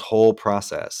balance through this whole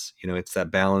process. It's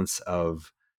that balance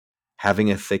of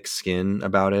having a thick skin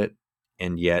about it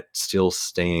and yet still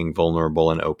staying vulnerable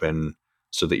and open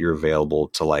so that you're available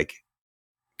to like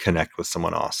connect with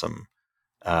someone awesome.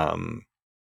 And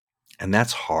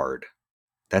that's hard.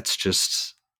 That's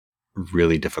just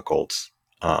really difficult.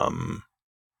 Um,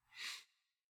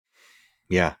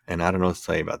 yeah. And I don't know what to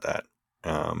tell you about that.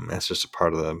 That's just a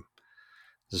part of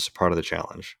This is part of the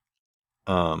challenge.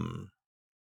 Um,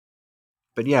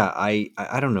 but yeah, I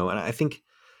don't know, and I think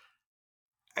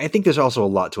there's also a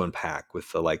lot to unpack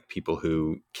with the like people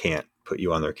who can't put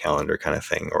you on their calendar kind of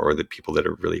thing, or the people that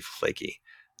are really flaky.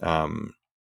 Um,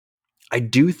 I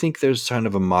do think there's kind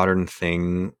of a modern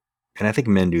thing, and I think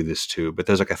men do this too. But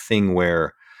there's like a thing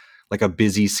where like a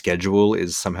busy schedule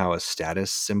is somehow a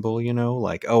status symbol, you know,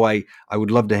 like, oh, I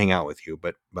would love to hang out with you,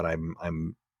 but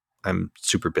I'm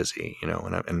super busy, you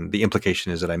know, and the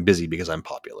implication is that I'm busy because I'm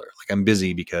popular. Like I'm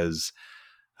busy because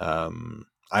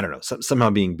I don't know, somehow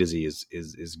being busy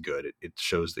is good. It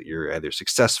shows that you're either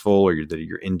successful or that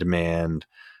you're in demand.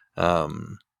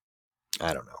 um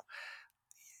I don't know.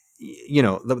 You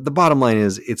know, the bottom line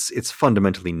is it's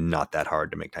fundamentally not that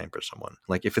hard to make time for someone.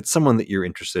 Like if it's someone that you're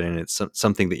interested in, it's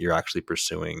something that you're actually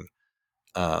pursuing.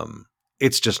 um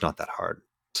it's just not that hard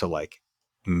to like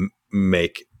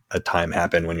make a time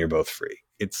happen when you're both free.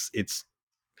 It's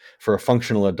for a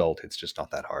functional adult, it's just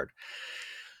not that hard.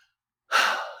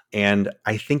 And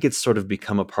I think it's sort of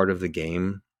become a part of the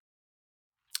game.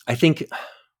 I think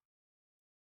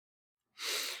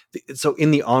so.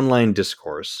 In the online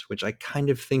discourse, which I kind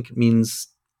of think means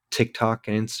TikTok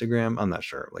and Instagram, I'm not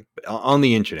sure, like on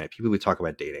the internet, people who talk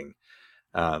about dating,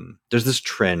 there's this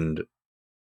trend,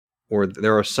 or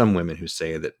there are some women who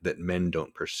say that men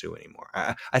don't pursue anymore.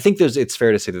 I think it's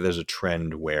fair to say that there's a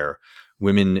trend where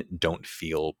women don't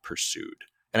feel pursued,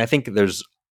 and I think there's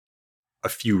a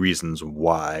few reasons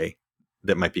why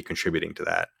that might be contributing to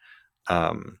that.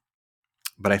 Um,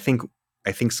 but I think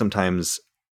sometimes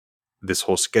this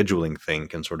whole scheduling thing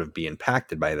can sort of be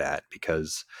impacted by that,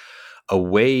 because a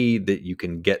way that you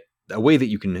can get a way that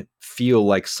you can feel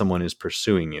like someone is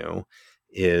pursuing you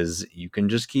is you can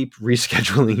just keep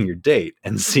rescheduling your date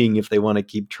and seeing if they want to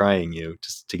keep trying you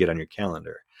to get on your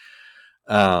calendar.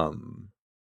 um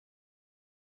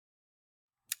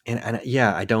and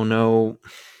yeah, I don't know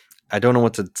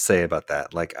what to say about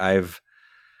that. Like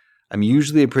I'm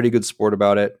usually a pretty good sport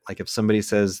about it. Like if somebody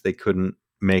says they couldn't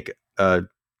make a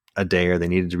day or they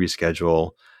needed to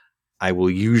reschedule, I will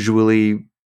usually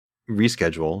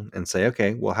reschedule and say,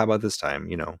 okay, well, how about this time?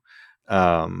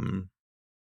 Um,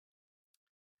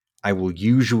 I will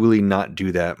usually not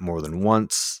do that more than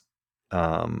once.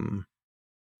 Um,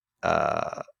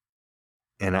 uh,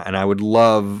 and I would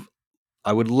love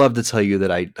to tell you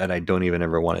that I don't even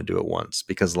ever want to do it once,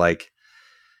 because like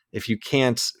if you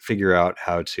can't figure out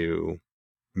how to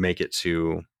make it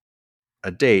to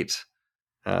a date,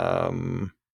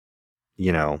 um,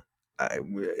 you know,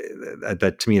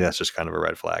 that to me that's just kind of a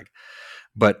red flag.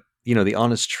 But the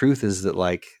honest truth is that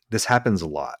like this happens a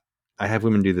lot. I have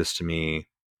women do this to me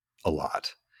a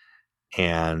lot,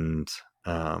 and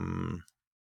um,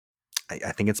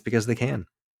 I think it's because they can.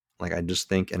 Like I just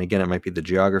think, and again, it might be the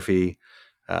geography,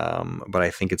 but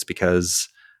I think it's because,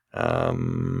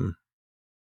 um,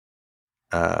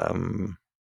 um,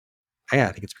 yeah,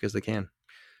 I think it's because they can.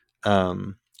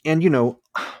 And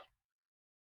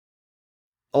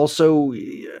also,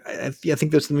 I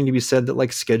think there's something to be said that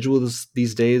like schedules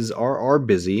these days are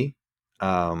busy.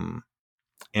 Um,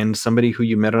 and somebody who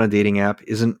you met on a dating app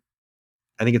isn't,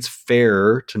 I think it's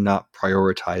fair to not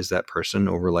prioritize that person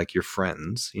over like your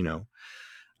friends.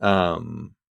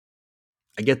 um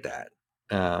I get that.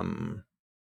 um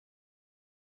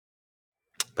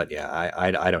but yeah,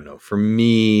 I don't know, for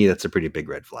me that's a pretty big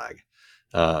red flag.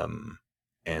 um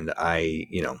and I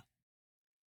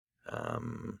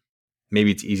um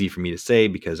maybe it's easy for me to say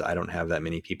because I don't have that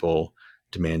many people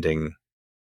demanding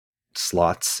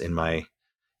slots in my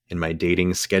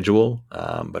dating schedule.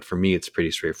 But for me, it's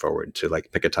pretty straightforward to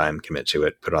like pick a time, commit to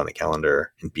it, put it on the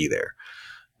calendar, and be there.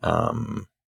 Um,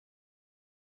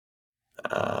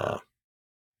 uh,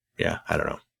 yeah, I don't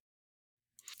know.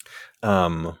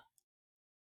 Um,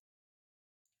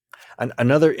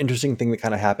 another interesting thing that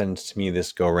kind of happened to me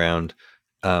this go round,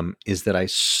 is that I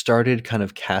started kind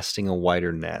of casting a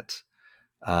wider net,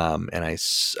 and I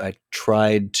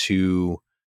tried to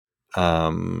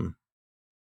um,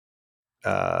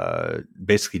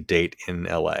 basically date in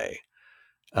LA.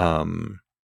 Um,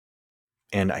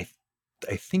 and I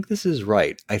think this is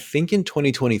right. I think in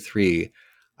 2023,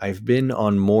 I've been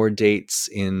on more dates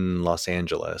in Los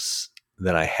Angeles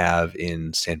than I have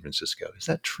in San Francisco. Is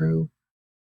that true?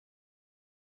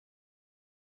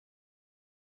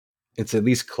 It's at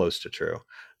least close to true.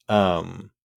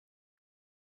 Um,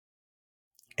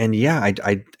 and yeah,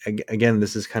 again,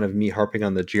 this is kind of me harping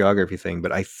on the geography thing,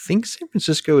 but I think San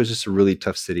Francisco is just a really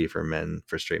tough city for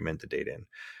straight men to date in,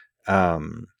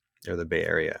 um, or the Bay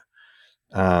Area.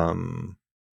 Um,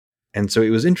 and so it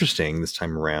was interesting this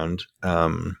time around.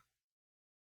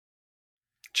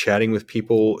 chatting with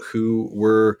people who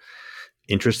were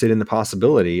interested in the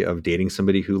possibility of dating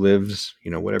somebody who lives,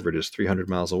 whatever it is, 300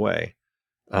 miles away.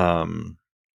 Um,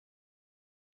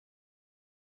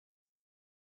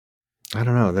 I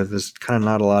don't know. There's kind of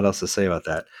not a lot else to say about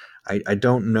that. I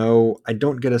don't know. I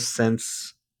don't get a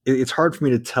sense. It's hard for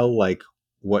me to tell like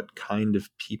what kind of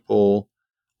people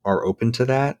are open to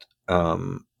that.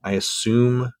 I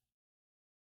assume.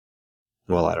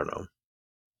 Well, I don't know.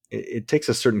 It takes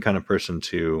a certain kind of person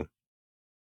to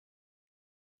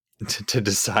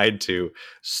decide to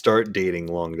start dating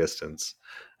long distance.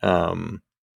 Um,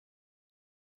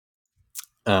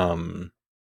 um,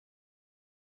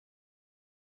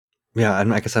 yeah,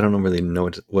 I guess I don't really know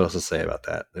what else to say about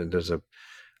that. There's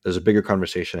a bigger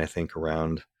conversation, I think,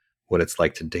 around what it's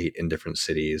like to date in different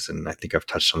cities, and I think I've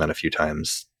touched on that a few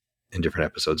times in different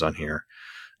episodes on here.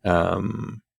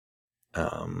 Um,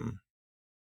 um,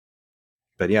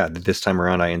 but yeah, this time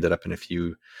around, I ended up in a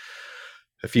few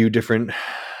different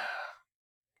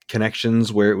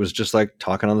connections where it was just like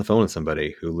talking on the phone with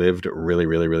somebody who lived really,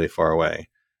 really, really far away,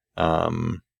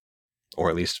 um, or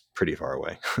at least pretty far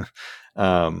away.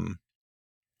 um,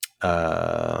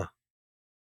 uh,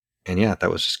 and yeah, that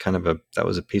was just kind of a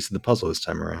piece of the puzzle this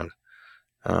time around.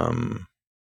 Um,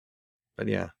 but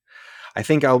yeah, I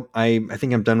think I'm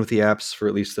done with the apps for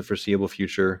at least the foreseeable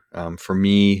future. For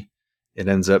me, it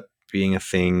ends up being a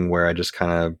thing where I just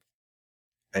kind of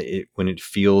when it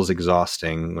feels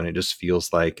exhausting, when it just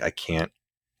feels like I can't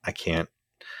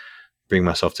bring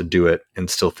myself to do it and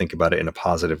still think about it in a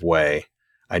positive way.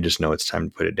 I just know it's time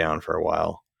to put it down for a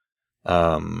while.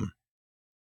 Um,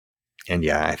 and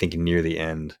yeah, I think near the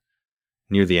end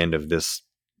of this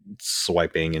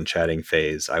swiping and chatting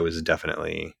phase, I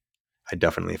definitely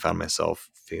found myself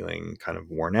feeling kind of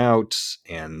worn out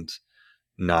and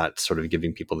not sort of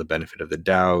giving people the benefit of the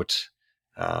doubt.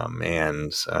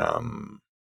 And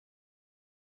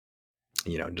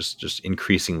just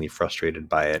increasingly frustrated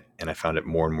by it. And I found it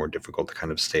more and more difficult to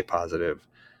kind of stay positive.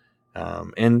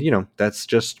 And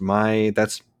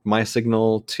that's my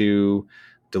signal to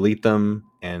delete them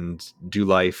and do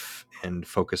life and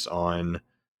focus on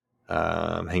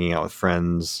hanging out with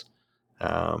friends,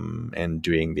 and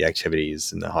doing the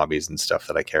activities and the hobbies and stuff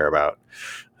that I care about,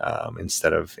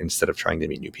 instead of trying to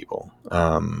meet new people.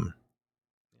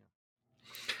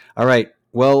 All right.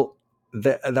 Well,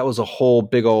 that was a whole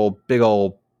big old, big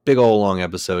old, big old long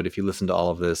episode. If you listen to all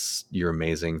of this, you're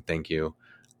amazing. Thank you.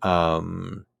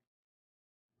 Um,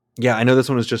 yeah, I know this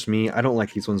one is just me. I don't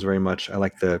like these ones very much. I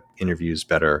like the interviews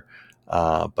better.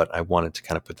 But I wanted to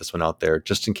kind of put this one out there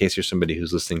just in case you're somebody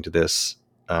who's listening to this,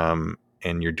 and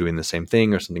you're doing the same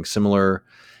thing or something similar.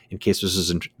 In case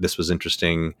this was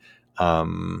interesting,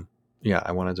 yeah,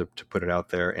 I wanted to put it out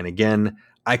there. And again,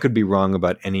 I could be wrong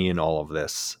about any and all of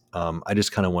this. I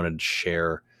just kind of wanted to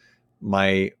share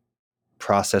my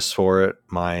process for it,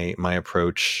 my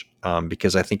approach,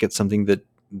 because I think it's something that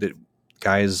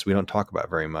guys, we don't talk about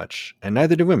very much, and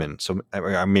neither do women. So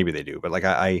maybe they do, but like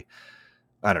I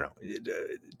don't know.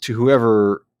 To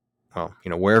whoever, well,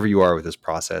 wherever you are with this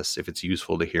process, if it's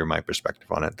useful to hear my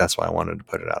perspective on it, that's why I wanted to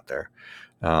put it out there.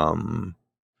 Um,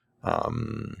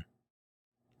 um,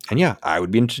 and yeah, I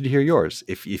would be interested to hear yours.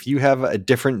 If you have a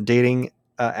different dating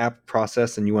app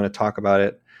process and you want to talk about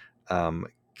it, um,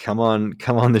 come on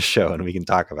the show and we can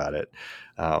talk about it.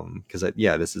 Because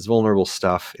yeah, this is vulnerable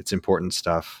stuff. It's important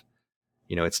stuff.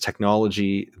 It's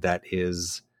technology that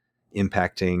is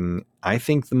impacting, I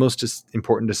think, the most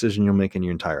important decision you'll make in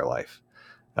your entire life.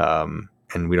 And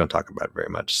we don't talk about it very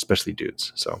much, especially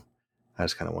dudes. So I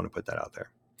just kind of want to put that out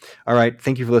there. All right.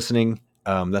 Thank you for listening.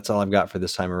 That's all I've got for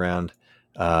this time around.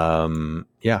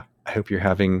 Yeah, I hope you're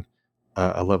having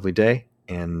a lovely day,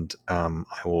 and I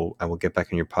will get back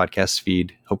on your podcast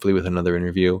feed, hopefully with another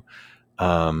interview,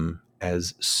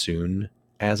 as soon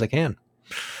as I can.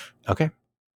 Okay.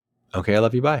 Okay. I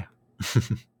love you. Bye.